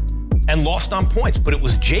trigger. and lost on points. But it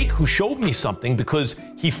was Jake who showed me something because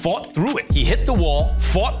he fought through it. He hit the wall,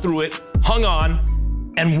 fought through it, hung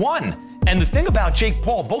on, and won. And the thing about Jake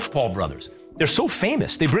Paul, both Paul brothers, they're so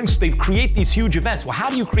famous. They create these huge events. Well, how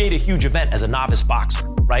do you create a huge event as a novice boxer,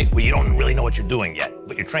 right? Well, you don't really know what you're doing yet,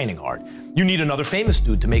 but you're training hard. You need another famous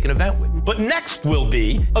dude to make an event with. But next will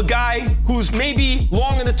be a guy who's maybe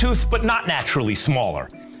long in the tooth, but not naturally smaller.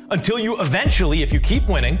 Until you eventually, if you keep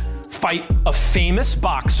winning, fight a famous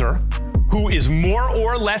boxer who is more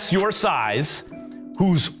or less your size,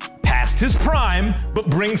 who's past his prime, but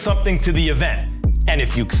brings something to the event. And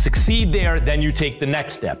if you succeed there, then you take the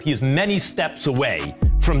next step. He is many steps away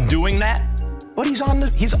from doing that, but he's on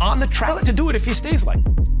the track to do it if he stays like it.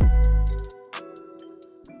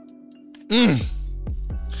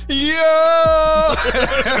 Yo!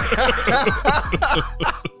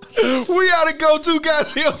 We gotta go to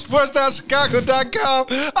guys here on sports.chicago.com.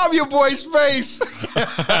 I'm your boy Space.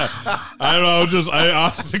 I don't know,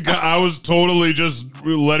 I was totally just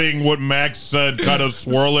letting what Max said kind of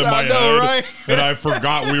swirl in my head, right? And I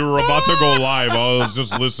forgot we were about to go live. I was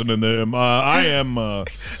just listening to him.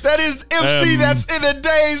 That is MC that's in a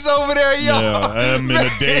daze over there, y'all. Yeah, I'm in a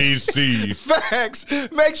daze. Facts.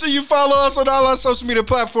 Make sure you follow us on all our social media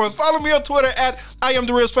platforms. Follow me on Twitter at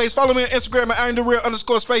 @IamTheRealSpace. Follow me on Instagram at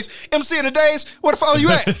 @IamTheReal_Space. MC in the days, where to follow you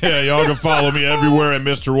at? Yeah, y'all can follow me everywhere at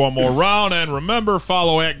Mr. One More Round. And remember,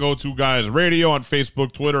 follow at Go2Guys Radio on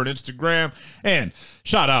Facebook, Twitter, and Instagram. And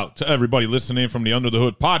shout out to everybody listening from the Under the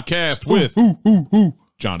Hood podcast with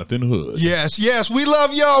Jonathan Hood. Yes, we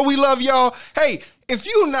love y'all. We love y'all. Hey, if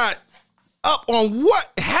you're not up on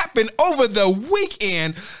what happened over the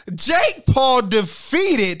weekend, Jake Paul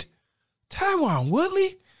defeated Tyron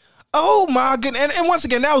Woodley. Oh my goodness. And once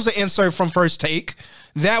again, that was an insert from First Take.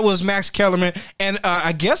 That was Max Kellerman. And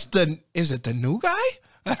I guess is it the new guy?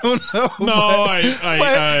 I don't know. No,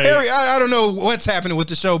 Harry, I don't know what's happening with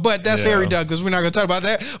the show, but that's Harry Douglas. We're not going to talk about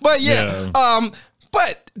that. But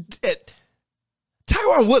but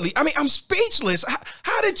Tyron Woodley, I mean, I'm speechless.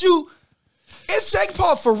 How did you? Is Jake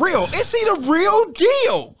Paul for real? Is he the real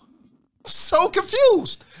deal? I'm so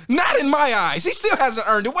confused. Not in my eyes. He still hasn't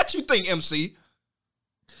earned it. What you think, MC?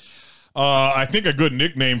 I think a good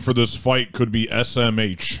nickname for this fight could be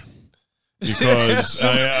SMH. Because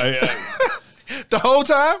the whole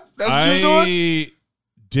time? That's what you're doing? I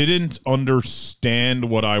didn't understand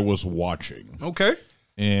what I was watching. Okay.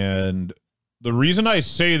 And the reason I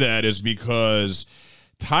say that is because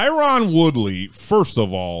Tyron Woodley, first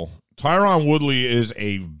of all, Tyron Woodley is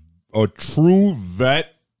a true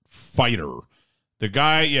vet fighter. The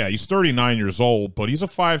guy, he's 39 years old, but he's a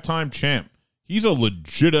 5-time champ. He's a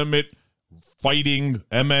legitimate fighting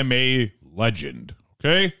MMA legend,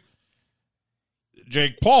 okay?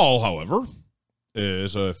 Jake Paul, however,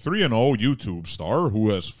 is a 3-0 YouTube star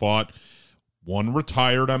who has fought one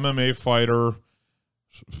retired MMA fighter.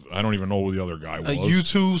 I don't even know who the other guy was. A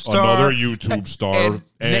YouTube star. Another YouTube star.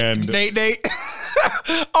 And Nate.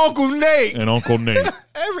 Uncle Nate. And Uncle Nate.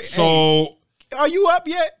 Are you up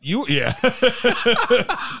yet? You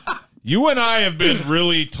and I have been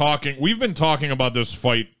really talking. We've been talking about this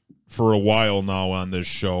fight for a while now on this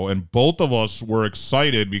show, and both of us were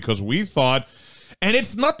excited because we thought, and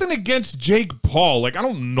it's nothing against Jake Paul. Like, I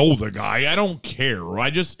don't know the guy. I don't care.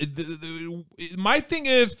 My thing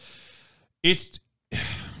is, it's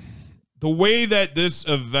the way that this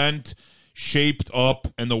event shaped up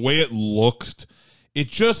and the way it looked. It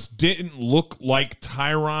just didn't look like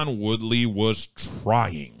Tyron Woodley was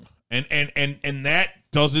trying. And that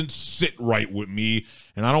doesn't sit right with me.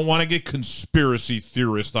 And I don't want to get conspiracy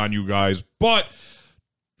theorist on you guys, but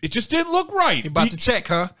it just didn't look right. He about to check,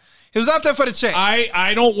 huh? He was out there for the check.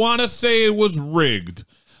 I don't want to say it was rigged,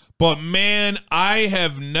 but man,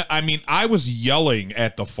 I was yelling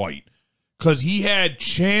at the fight. Because he had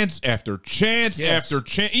chance after chance after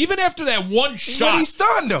chance. Even after that one shot. When he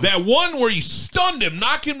stunned him. That one where he stunned him,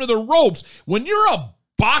 knocked him to the ropes. When you're a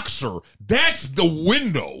boxer, that's the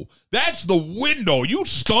window. That's the window. You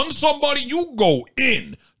stun somebody, you go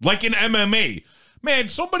in. Like in MMA. Man,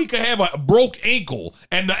 somebody could have a broke ankle,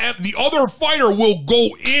 and the other fighter will go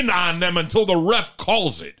in on them until the ref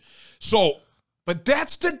calls it. But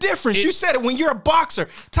that's the difference. You said it. When you're a boxer,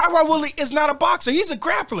 Tyron Woodley is not a boxer. He's a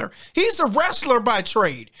grappler. He's a wrestler by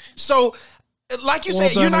trade. So, like you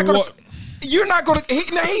said, you're not going to.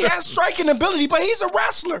 He has striking ability, but he's a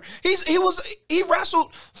wrestler. He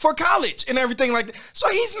wrestled for college and everything like that. So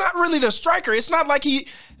he's not really the striker. It's not like he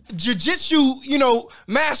jiu-jitsu,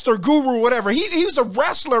 master, guru, whatever. He's a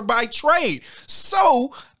wrestler by trade.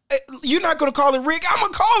 So you're not going to call it rigged. I'm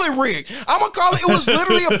going to call it rigged. I'm going to call it. It was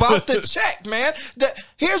literally about the check, man.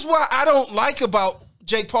 Here's what I don't like about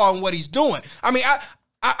Jake Paul and what he's doing. I mean,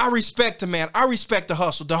 I respect the man. I respect the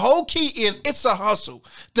hustle. The whole key is it's a hustle.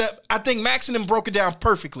 I think Max and them broke it down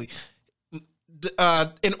perfectly.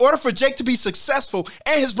 In order for Jake to be successful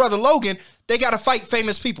and his brother Logan, they got to fight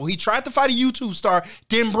famous people. He tried to fight a YouTube star,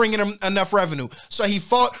 didn't bring in him enough revenue. So he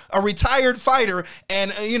fought a retired fighter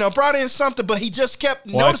and, brought in something, but he just kept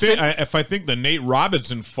noticing. I think the Nate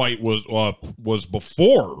Robinson fight was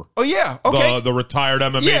before. Oh, yeah. Okay. The retired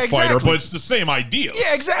MMA fighter, but it's the same idea.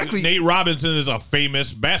 Yeah, exactly. Nate Robinson is a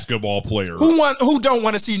famous basketball player. Who don't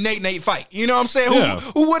want to see Nate fight? You know what I'm saying? Yeah.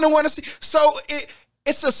 Who wouldn't want to see? So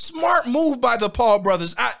it's a smart move by the Paul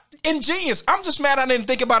brothers. Ingenious. I'm just mad I didn't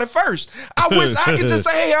think about it first. I wish I could just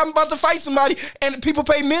say, hey, I'm about to fight somebody, and people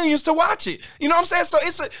pay millions to watch it. You know what I'm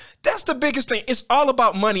saying? So that's the biggest thing. It's all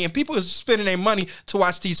about money, and people are spending their money to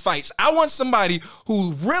watch these fights. I want somebody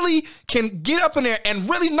who really can get up in there and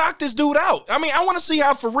really knock this dude out. I mean, I want to see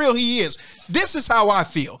how for real he is. This is how I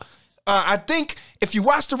feel. I think if you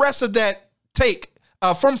watch the rest of that take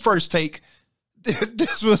from First Take,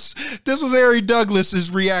 this was Harry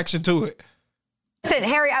Douglas's reaction to it. Listen,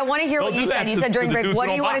 Harry, I want to hear what you said. You said during break, what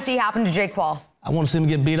do you want to see happen to Jake Paul? I want to see him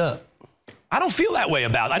get beat up. I don't feel that way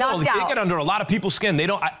about it. I know they get under a lot of people's skin. They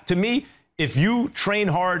don't. To me, if you train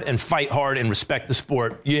hard and fight hard and respect the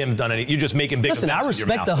sport, you haven't done anything. You're just making big. Listen, I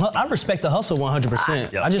respect the hustle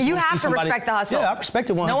 100%. Yeah. You have to respect the hustle. Yeah, I respect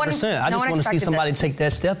it 100%. I just want to see somebody take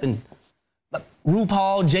that step and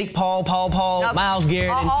RuPaul, Jake Paul, Paul, Myles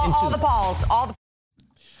Garrett, all the Pauls, all the.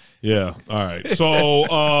 Yeah. All right.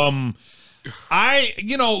 So,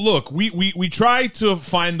 look, we try to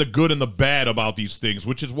find the good and the bad about these things,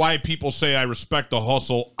 which is why people say I respect the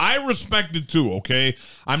hustle. I respect it too, okay?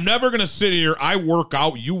 I'm never going to sit here, I work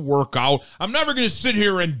out, you work out. I'm never going to sit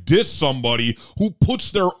here and diss somebody who puts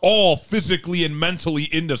their all physically and mentally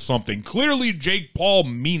into something. Clearly, Jake Paul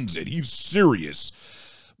means it. He's serious.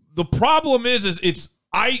 The problem is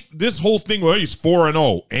this whole thing where he's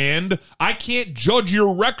 4-0, and I can't judge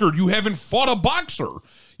your record. You haven't fought a boxer.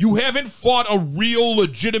 You haven't fought a real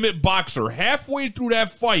legitimate boxer. Halfway through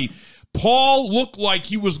that fight, Paul looked like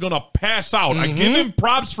he was going to pass out. I give him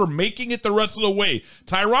props for making it the rest of the way.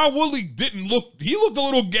 Tyron Woodley he looked a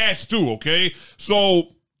little gassed too, okay? So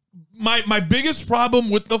my biggest problem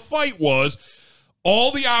with the fight was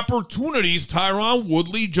all the opportunities Tyron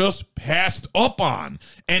Woodley just passed up on.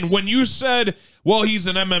 And when you said, well, he's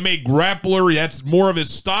an MMA grappler, that's more of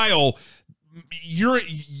his style,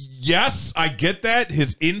 yes, I get that.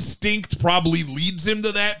 His instinct probably leads him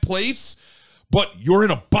to that place, but you're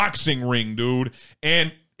in a boxing ring, dude.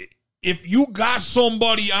 And if you got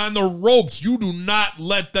somebody on the ropes, you do not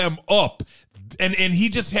let them up. And he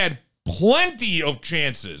just had plenty of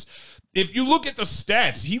chances. If you look at the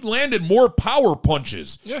stats, he landed more power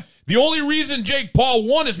punches. Yeah. The only reason Jake Paul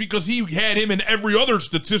won is because he had him in every other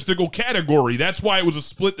statistical category. That's why it was a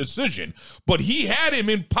split decision. But he had him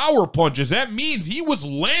in power punches. That means he was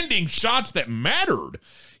landing shots that mattered.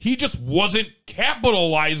 He just wasn't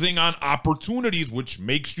capitalizing on opportunities, which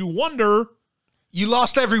makes you wonder. You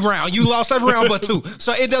lost every round. You lost every round but two.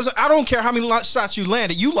 So I don't care how many shots you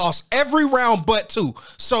landed. You lost every round but two.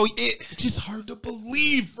 So it's just hard to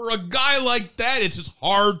believe for a guy like that. It's just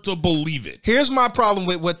hard to believe it. Here's my problem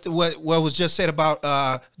with what was just said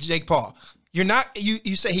about Jake Paul. You're not.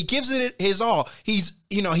 You say he gives it his all. He's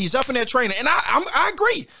up in there training, and I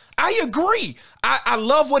agree. I agree. I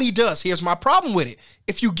love what he does. Here's my problem with it.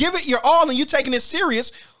 If you give it your all and you're taking it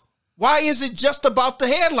serious, why is it just about the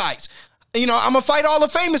headlights? I'm going to fight all the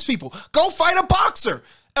famous people. Go fight a boxer.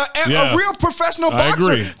 A real professional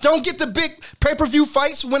boxer don't get the big pay-per-view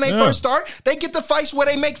fights when they first start. They get the fights where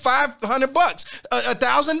they make $500,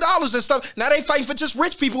 $1,000 and stuff. Now they fighting for just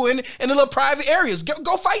rich people in the little private areas.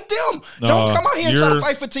 Go fight them. Don't come out here and try to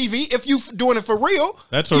fight for TV if you doing it for real.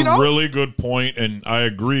 That's a really good point, and I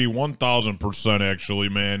agree 1,000% actually,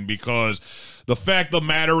 man, because the fact of the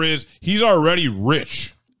matter is he's already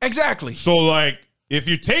rich. Exactly. So, if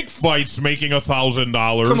you take fights making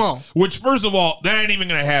 $1,000, which first of all, that ain't even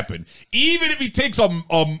gonna happen. Even if he takes a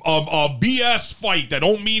BS fight that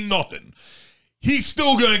don't mean nothing, he's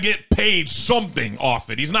still gonna get paid something off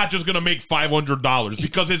it. He's not just gonna make $500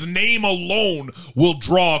 because his name alone will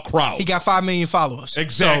draw a crowd. He got 5 million followers.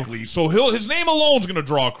 Exactly. So his name alone is gonna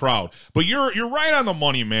draw a crowd. But you're right on the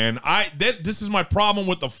money, man. This is my problem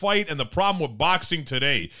with the fight and the problem with boxing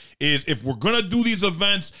today is if we're gonna do these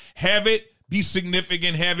events, have it be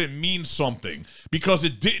significant, have it mean something, because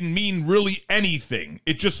it didn't mean really anything.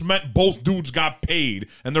 It just meant both dudes got paid,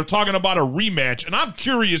 and they're talking about a rematch, and I'm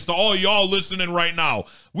curious to all y'all listening right now,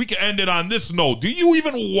 we can end it on this note. Do you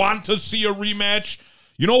even want to see a rematch?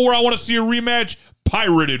 You know where I want to see a rematch?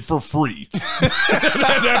 pirated for free.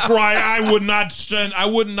 That's why I would not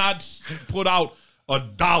put out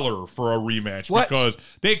 $1 for a rematch because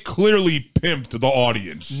they clearly pimped the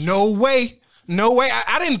audience. No way.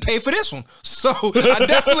 I didn't pay for this one. So I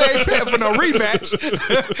definitely ain't paying for no rematch.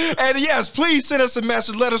 And yes, please send us a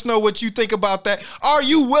message. Let us know what you think about that. Are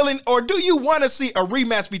you willing or do you want to see a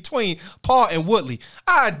rematch between Paul and Woodley?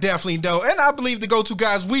 I definitely don't. And I believe the go-to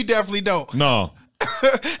guys, we definitely don't. No.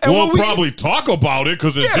 We'll probably talk about it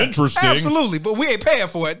because it's interesting. Absolutely, but we ain't paying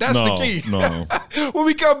for it. That's the key. No. When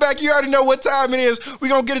we come back, you already know what time it is. We're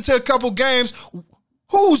going to get into a couple games.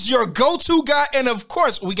 Who's your go-to guy? And, of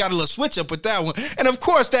course, we got a little switch-up with that one. And, of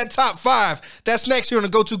course, that top 5. That's next here on the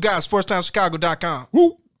Go-To Guys, SportsTownChicago.com.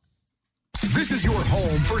 Woo. This is your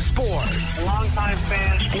home for sports. Longtime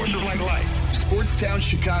fans, sports is like life.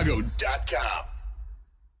 SportsTownChicago.com.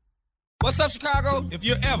 What's up, Chicago? If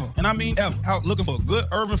you're ever, and I mean ever, out looking for good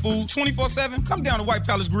urban food 24/7, come down to White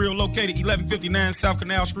Palace Grill, located 1159 South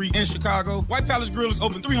Canal Street in Chicago. White Palace Grill is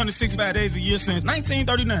open 365 days a year since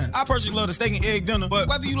 1939. I personally love the steak and egg dinner, but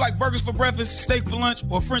whether you like burgers for breakfast, steak for lunch,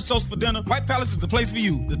 or French toast for dinner, White Palace is the place for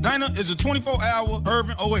you. The diner is a 24-hour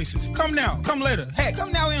urban oasis. Come now, come later. Heck,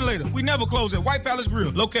 come now and later. We never close at White Palace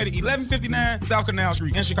Grill, located 1159 South Canal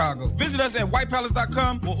Street in Chicago. Visit us at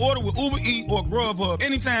whitepalace.com or order with Uber Eats or Grubhub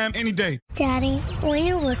anytime, any day. Daddy, when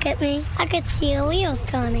you look at me, I could see your wheels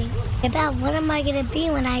turning. About what am I going to be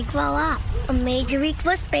when I grow up? A Major League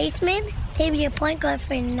First baseman? Maybe a point guard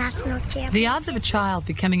for a national champion. The odds of a child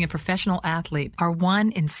becoming a professional athlete are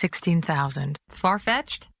 1 in 16,000.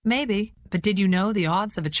 Far-fetched? Maybe. But did you know the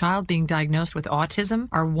odds of a child being diagnosed with autism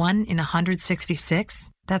are 1 in 166?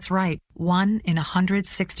 That's right, 1 in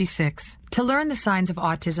 166. To learn the signs of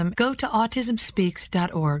autism, go to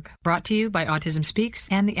autismspeaks.org. Brought to you by Autism Speaks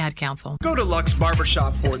and the Ad Council. Go to Lux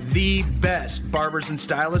Barbershop for the best barbers and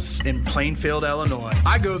stylists in Plainfield, Illinois.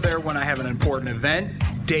 I go there when I have an important event,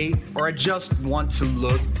 date, or I just want to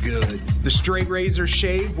look good. The straight razor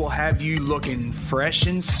shave will have you looking fresh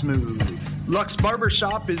and smooth. Lux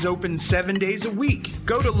Barbershop is open 7 days a week.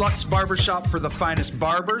 Go to Lux Barbershop for the finest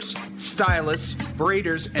barbers, stylists,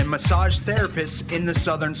 braiders, and massage therapists in the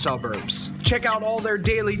southern suburbs. Check out all their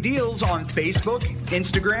daily deals on Facebook,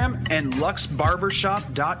 Instagram, and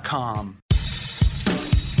luxbarbershop.com.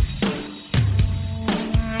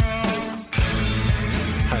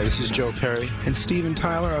 Hi, this is Joe Perry and Steven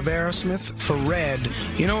Tyler of Aerosmith for Red.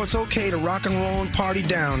 You know, it's okay to rock and roll and party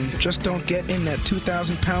down. Just don't get in that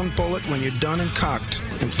 2,000-pound bullet when you're done and cocked.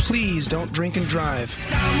 And please don't drink and drive.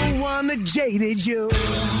 I'm the one that jaded you.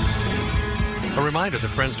 A reminder that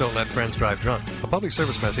friends don't let friends drive drunk. A public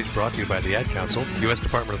service message brought to you by the Ad Council, U.S.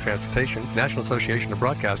 Department of Transportation, National Association of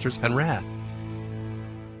Broadcasters, and RAD.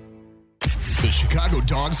 The Chicago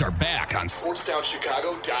Dogs are back on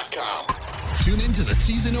SportsTownChicago.com. Tune in to the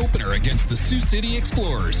season opener against the Sioux City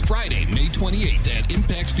Explorers, Friday, May 28th at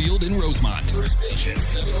Impact Field in Rosemont. First pitch at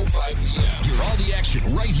 7:05 p.m. Hear all the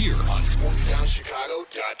action right here on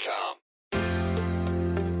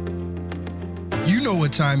SportsTownChicago.com. You know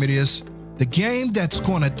what time it is. The game that's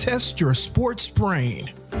going to test your sports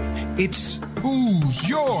brain. It's Who's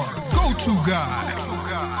Your Go-To Guy?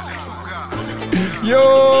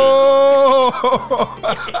 Yo!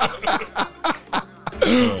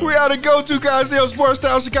 We are the Go-To Guys here on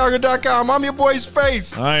SportsTownChicago.com. I'm your boy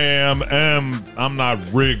Space. I am M. I'm not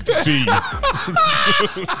rigged C.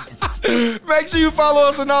 Make sure you follow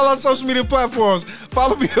us on all our social media platforms.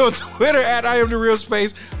 Follow me on Twitter at I am the real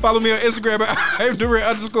Space. Follow me on Instagram at I am the real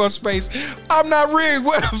 _Space. I'm not rigged.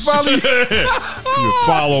 Where to follow you? You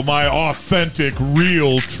follow my authentic,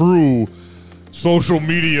 real, true social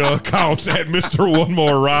media accounts at Mr. One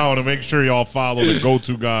More Round, and make sure y'all follow the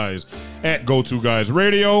Go-To Guys at Go-To Guys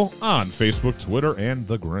Radio on Facebook, Twitter, and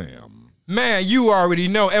the Gram. Man, you already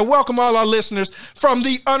know. And welcome all our listeners from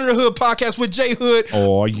the Under the Hood podcast with Jay Hood.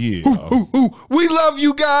 Oh, yeah. We love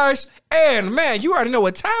you guys. And, man, you already know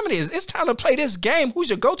what time it is. It's time to play this game. Who's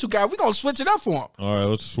your go-to guy? We're going to switch it up for him. All right,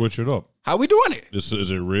 let's switch it up. How we doing it? Is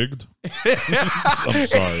it rigged? I'm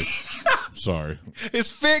sorry. Sorry.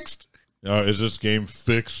 It's fixed. Is this game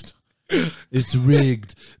fixed? It's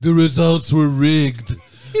rigged. The results were rigged.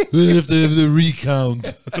 We have to have the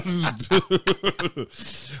recount.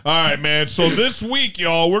 All right, man. So this week,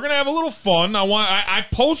 y'all, we're gonna have a little fun. I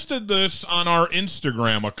posted this on our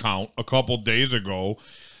Instagram account a couple days ago,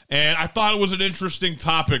 and I thought it was an interesting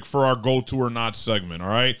topic for our Go-To or Not segment. All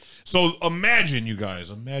right. So imagine, you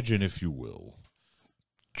guys, if you will,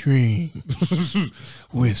 dream,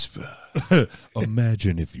 whisper.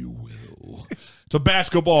 Imagine, if you will, it's a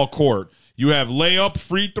basketball court. You have layup,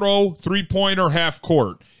 free throw, 3-pointer, half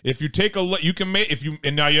court. If you take you can make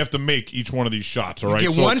and now you have to make each one of these shots. All right, you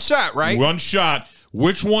get one shot, right? One shot.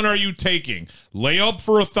 Which one are you taking? Layup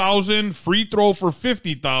for 1,000, free throw for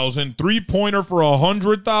 50,000, 3-pointer for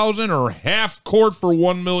 100,000, or half court for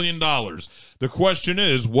 $1 million? The question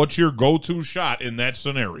is, what's your go-to shot in that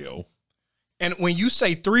scenario? And when you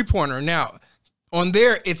say 3-pointer, now on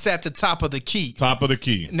there it's at the top of the key. Top of the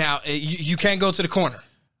key. Now you can't go to the corner.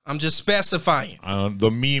 I'm just specifying. The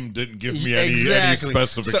meme didn't give me any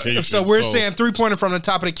specification. So we're saying 3-pointer from the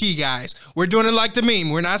top of the key, guys. We're doing it like the meme.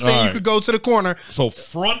 We're not saying you could go to the corner. So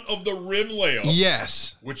front of the rim layup.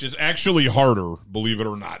 Yes. Which is actually harder, believe it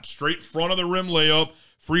or not. Straight front of the rim layup,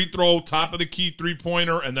 free throw, top of the key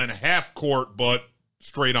 3-pointer, and then half court, but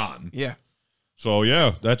straight on. Yeah. So,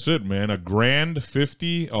 yeah, that's it, man. $1,000,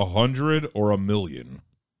 50, 100, or $1 million.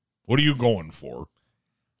 What are you going for?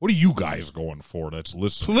 What are you guys going for that's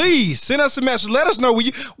listening? Please send us a message. Let us know.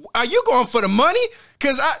 Are you going for the money?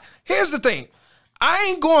 Because here's the thing. I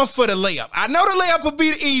ain't going for the layup. I know the layup will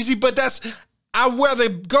be easy, but I'd rather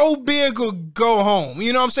go big or go home.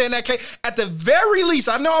 You know what I'm saying? That case, at the very least,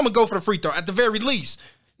 I know I'm going to go for the free throw. At the very least.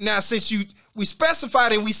 Now, since we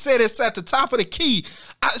specified and we said it's at the top of the key,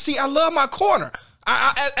 I love my corner.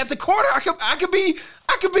 At the corner, I could be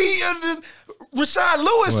Rashad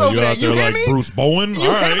Lewis over there. You hear me? Bruce Bowen? You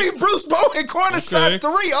hear me? Bruce Bowen, corner shot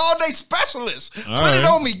 3, all-day specialist. Put it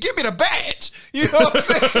on me. Give me the badge. You know what I'm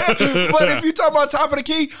saying? But if you talk about top of the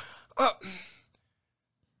key,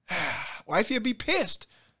 wifey would be pissed.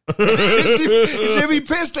 She'd be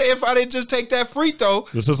pissed if I didn't just take that free throw.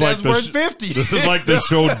 This is that's like worth 50. This is like the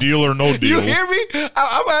show Deal or No Deal. You hear me?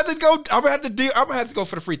 I'm gonna have to go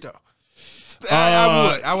for the free throw.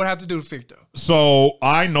 I would have to do the free throw. So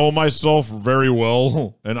I know myself very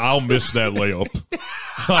well, and I'll miss that layup.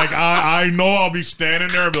 Like I know I'll be standing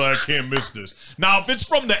there and be like, I can't miss this. Now, if it's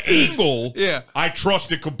from the angle, I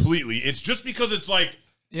trust it completely. It's just because it's like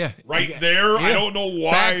right there. I don't know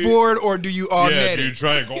why. Backboard, or do you all net do it? you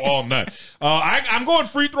try and go all net? I'm going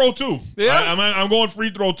free throw too. Yeah, I'm going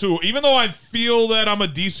free throw too. Even though I feel that I'm a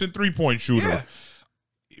decent 3-point shooter. Yeah.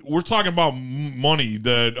 We're talking about money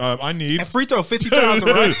that I need. And free throw, 50,000,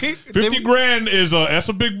 right? 50 grand that's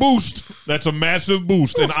a big boost. That's a massive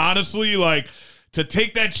boost. And honestly, like, to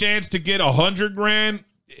take that chance to get 100 grand,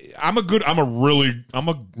 I'm a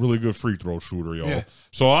really good free throw shooter, y'all. Yeah.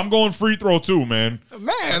 So I'm going free throw too, man.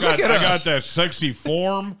 Man, look at us. I got that sexy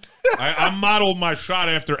form. I modeled my shot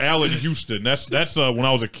after Allen Houston. That's when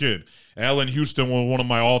I was a kid. Allen Houston was one of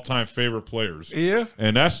my all-time favorite players. Yeah.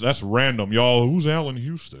 And that's random, y'all. Who's Allen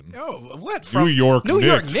Houston? Oh, what? From New York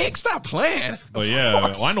Knicks. Stop playing. But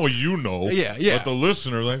well, I know you know. Yeah. But the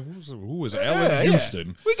listener, like, who is Allen Houston?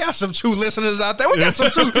 Yeah. We got some true listeners out there. We got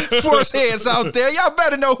some true sports heads out there. Y'all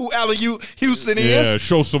better know who Allen Houston is. Yeah,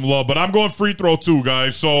 show some love. But I'm going free throw too,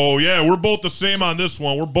 guys. So, yeah, we're both the same on this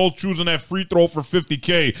one. We're both choosing that free throw for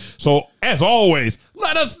 $50K. So, as always,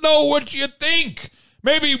 let us know what you think.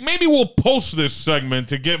 Maybe we'll post this segment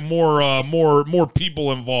to get more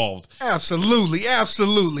people involved. Absolutely.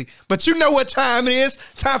 But you know what time it is?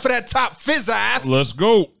 Time for that top fizz-off. Let's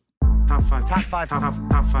go. Top five. Let's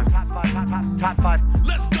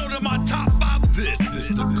go to my top 5. This is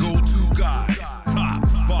the go-to guys top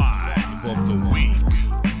 5 of the week.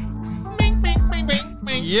 Bing, bing, bing, bing,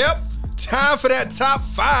 bing. Yep. Time for that top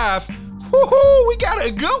 5. Woohoo, we got a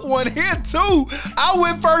good one here too. I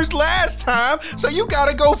went first last time, so you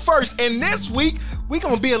gotta go first. And this week, we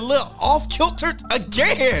gonna be a little off-kilter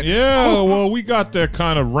again. Yeah, well, we got that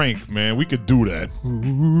kind of rank, man. We could do that. Man,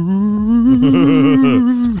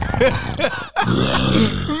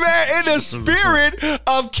 in the spirit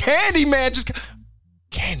of Candyman,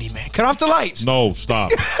 Candyman, cut off the lights. No,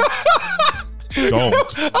 stop. Don't.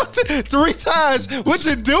 3 times. Would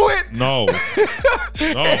you do it? No.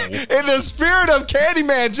 In the spirit of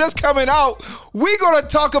Candyman just coming out, we're going to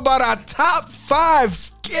talk about our top 5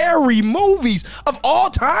 scary movies of all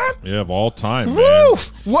time. Yeah, of all time, Woo! Man.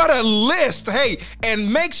 What a list. Hey,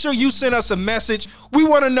 and make sure you send us a message. We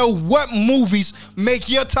want to know what movies make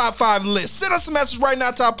your top 5 list. Send us a message right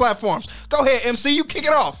now to our platforms. Go ahead, MC. You kick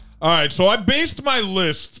it off. All right, so I based my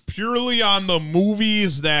list purely on the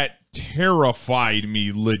movies that terrified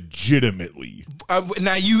me legitimately.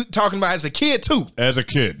 Now you talking about as a kid too? As a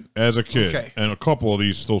kid. Okay. And a couple of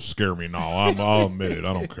these still scare me now. I'll admit it.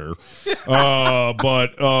 I don't care.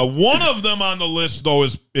 But one of them on the list though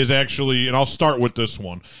is actually, and I'll start with this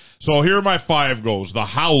one. So here my 5 goes. The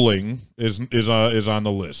Howling is on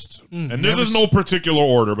the list, and this is no particular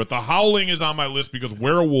order, but The Howling is on my list because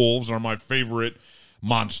werewolves are my favorite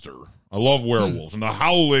monster. I love werewolves. And The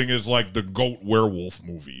Howling is like the GOAT werewolf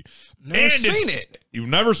movie. Never seen it. You've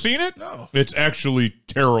never seen it? No. It's actually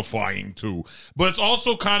terrifying, too. But it's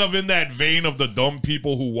also kind of in that vein of the dumb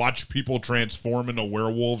people who watch people transform into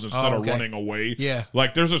werewolves instead of running away. Yeah.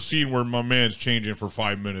 Like, there's a scene where my man's changing for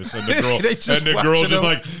 5 minutes, and the girl just girl's just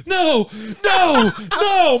like, no,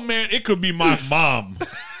 man. It could be my mom.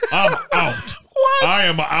 I'm out. What? I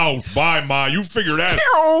am out. Bye, Ma. You figure that.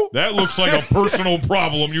 That looks like a personal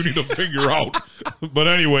problem you need to figure out. But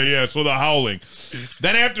anyway, yeah, so The Howling.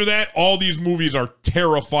 Then after that, all these movies are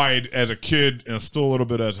terrified as a kid and still a little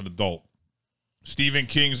bit as an adult. Stephen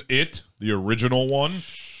King's It, the original one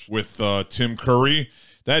with Tim Curry.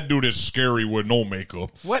 That dude is scary with no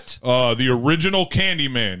makeup. What? The original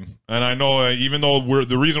Candyman. And I know even though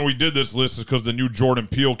the reason we did this list is because the new Jordan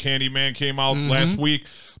Peele Candyman came out last week.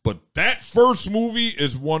 But that first movie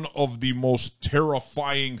is one of the most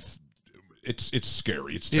terrifying. It's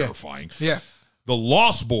scary. It's terrifying. Yeah. The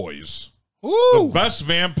Lost Boys. Ooh. The best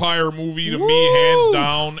vampire movie to me, hands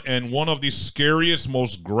down, and one of the scariest,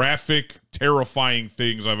 most graphic, terrifying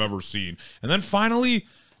things I've ever seen. And then finally,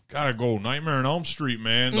 gotta go, Nightmare on Elm Street,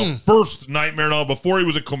 man. The first Nightmare on Elm, before he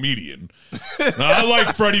was a comedian. Now, I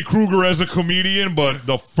like Freddy Krueger as a comedian, but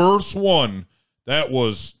the first one, that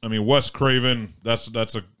was, I mean, Wes Craven, that's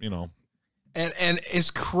a, you know. And it's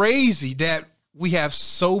crazy that we have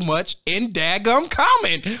so much in daggum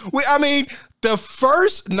common. I mean, the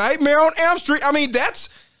first Nightmare on Elm Street, I mean,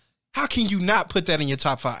 how can you not put that in your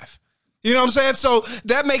top 5? You know what I'm saying? So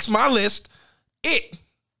that makes my list It.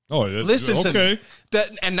 Oh, yeah. Listen to okay. me.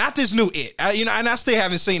 And not this new It. And I still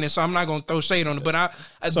haven't seen it, so I'm not going to throw shade on it, but all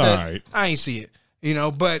right. I ain't see it, you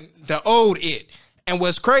know, but the old It. And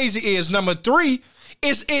what's crazy is number 3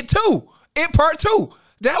 is It 2. It Part 2.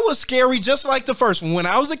 That was scary just like the first one. When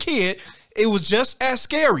I was a kid, it was just as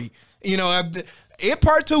scary. You know, It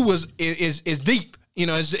Part 2 is deep. You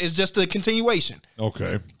know, it's just a continuation.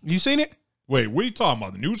 Okay. You seen it? Wait, what are you talking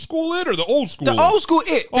about? The new school It or the old school? The old school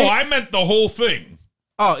It. Oh, I meant the whole thing.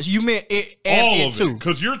 Oh, you meant It and all It of too.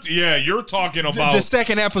 Because you're talking about the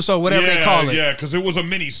second episode, whatever they call it. Yeah, because it was a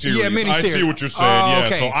mini-series. Yeah, mini-series. I see what you're saying. Oh, Yeah,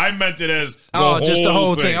 okay. so I meant it as the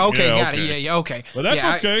whole thing. Okay, yeah, got it. Yeah, okay. But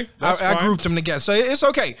that's okay. I grouped them together, so it's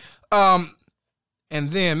okay. And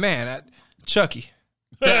then, man, Chucky.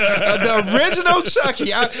 The original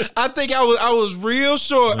Chucky. I think I was real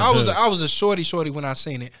short. I was a shorty when I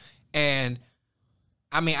seen it, and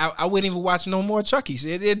I mean I wouldn't even watch no more Chucky's.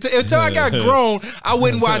 Until I got grown, I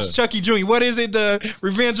wouldn't watch Chucky Jr. What is it? The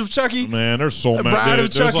Revenge of Chucky? Man, there's so many.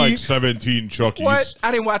 There's like 17 Chucky's. What?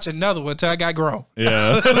 I didn't watch another one until I got grown.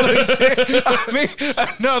 Yeah. I mean,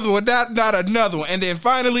 another one, not another one, and then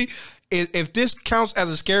finally. If this counts as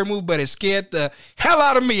a scary movie, but it scared the hell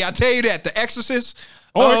out of me, I tell you that. The Exorcist.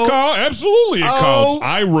 Oh, it counts. Absolutely, it counts.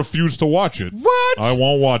 I refuse to watch it. What? I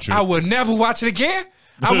won't watch it. I would never watch it again.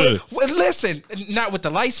 I would listen, not with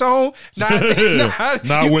the lights on, not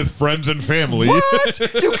with friends and family. What?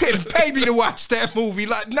 You couldn't pay me to watch that movie,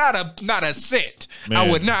 like not a cent. Man,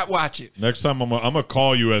 I would not watch it. Next time I'm gonna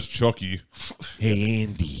call you as Chucky. Hey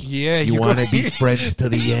Andy, yeah, you want to be friends to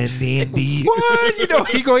the end, Andy? What? You know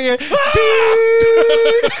he go here.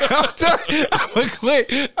 I'm gonna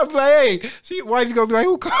click. I'm like, hey, see, wife gonna be like,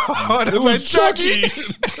 who called? It was Chucky.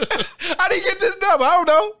 I didn't get this number. I don't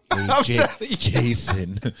know. Hey,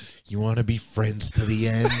 Jason, you want to be friends to the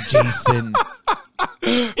end, Jason?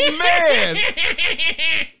 Man.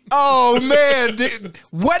 Oh, man.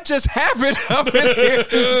 What just happened up in here?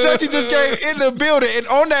 Chucky just came in the building. And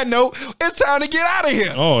on that note, it's time to get out of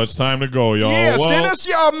here. Oh, it's time to go, y'all. Yeah, send us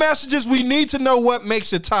y'all messages. We need to know what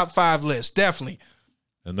makes your top 5 list. Definitely.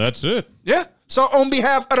 And that's it. Yeah. So on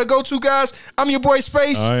behalf of the go-to guys, I'm your boy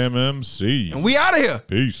Space. I am MC. And we out of here.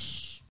 Peace.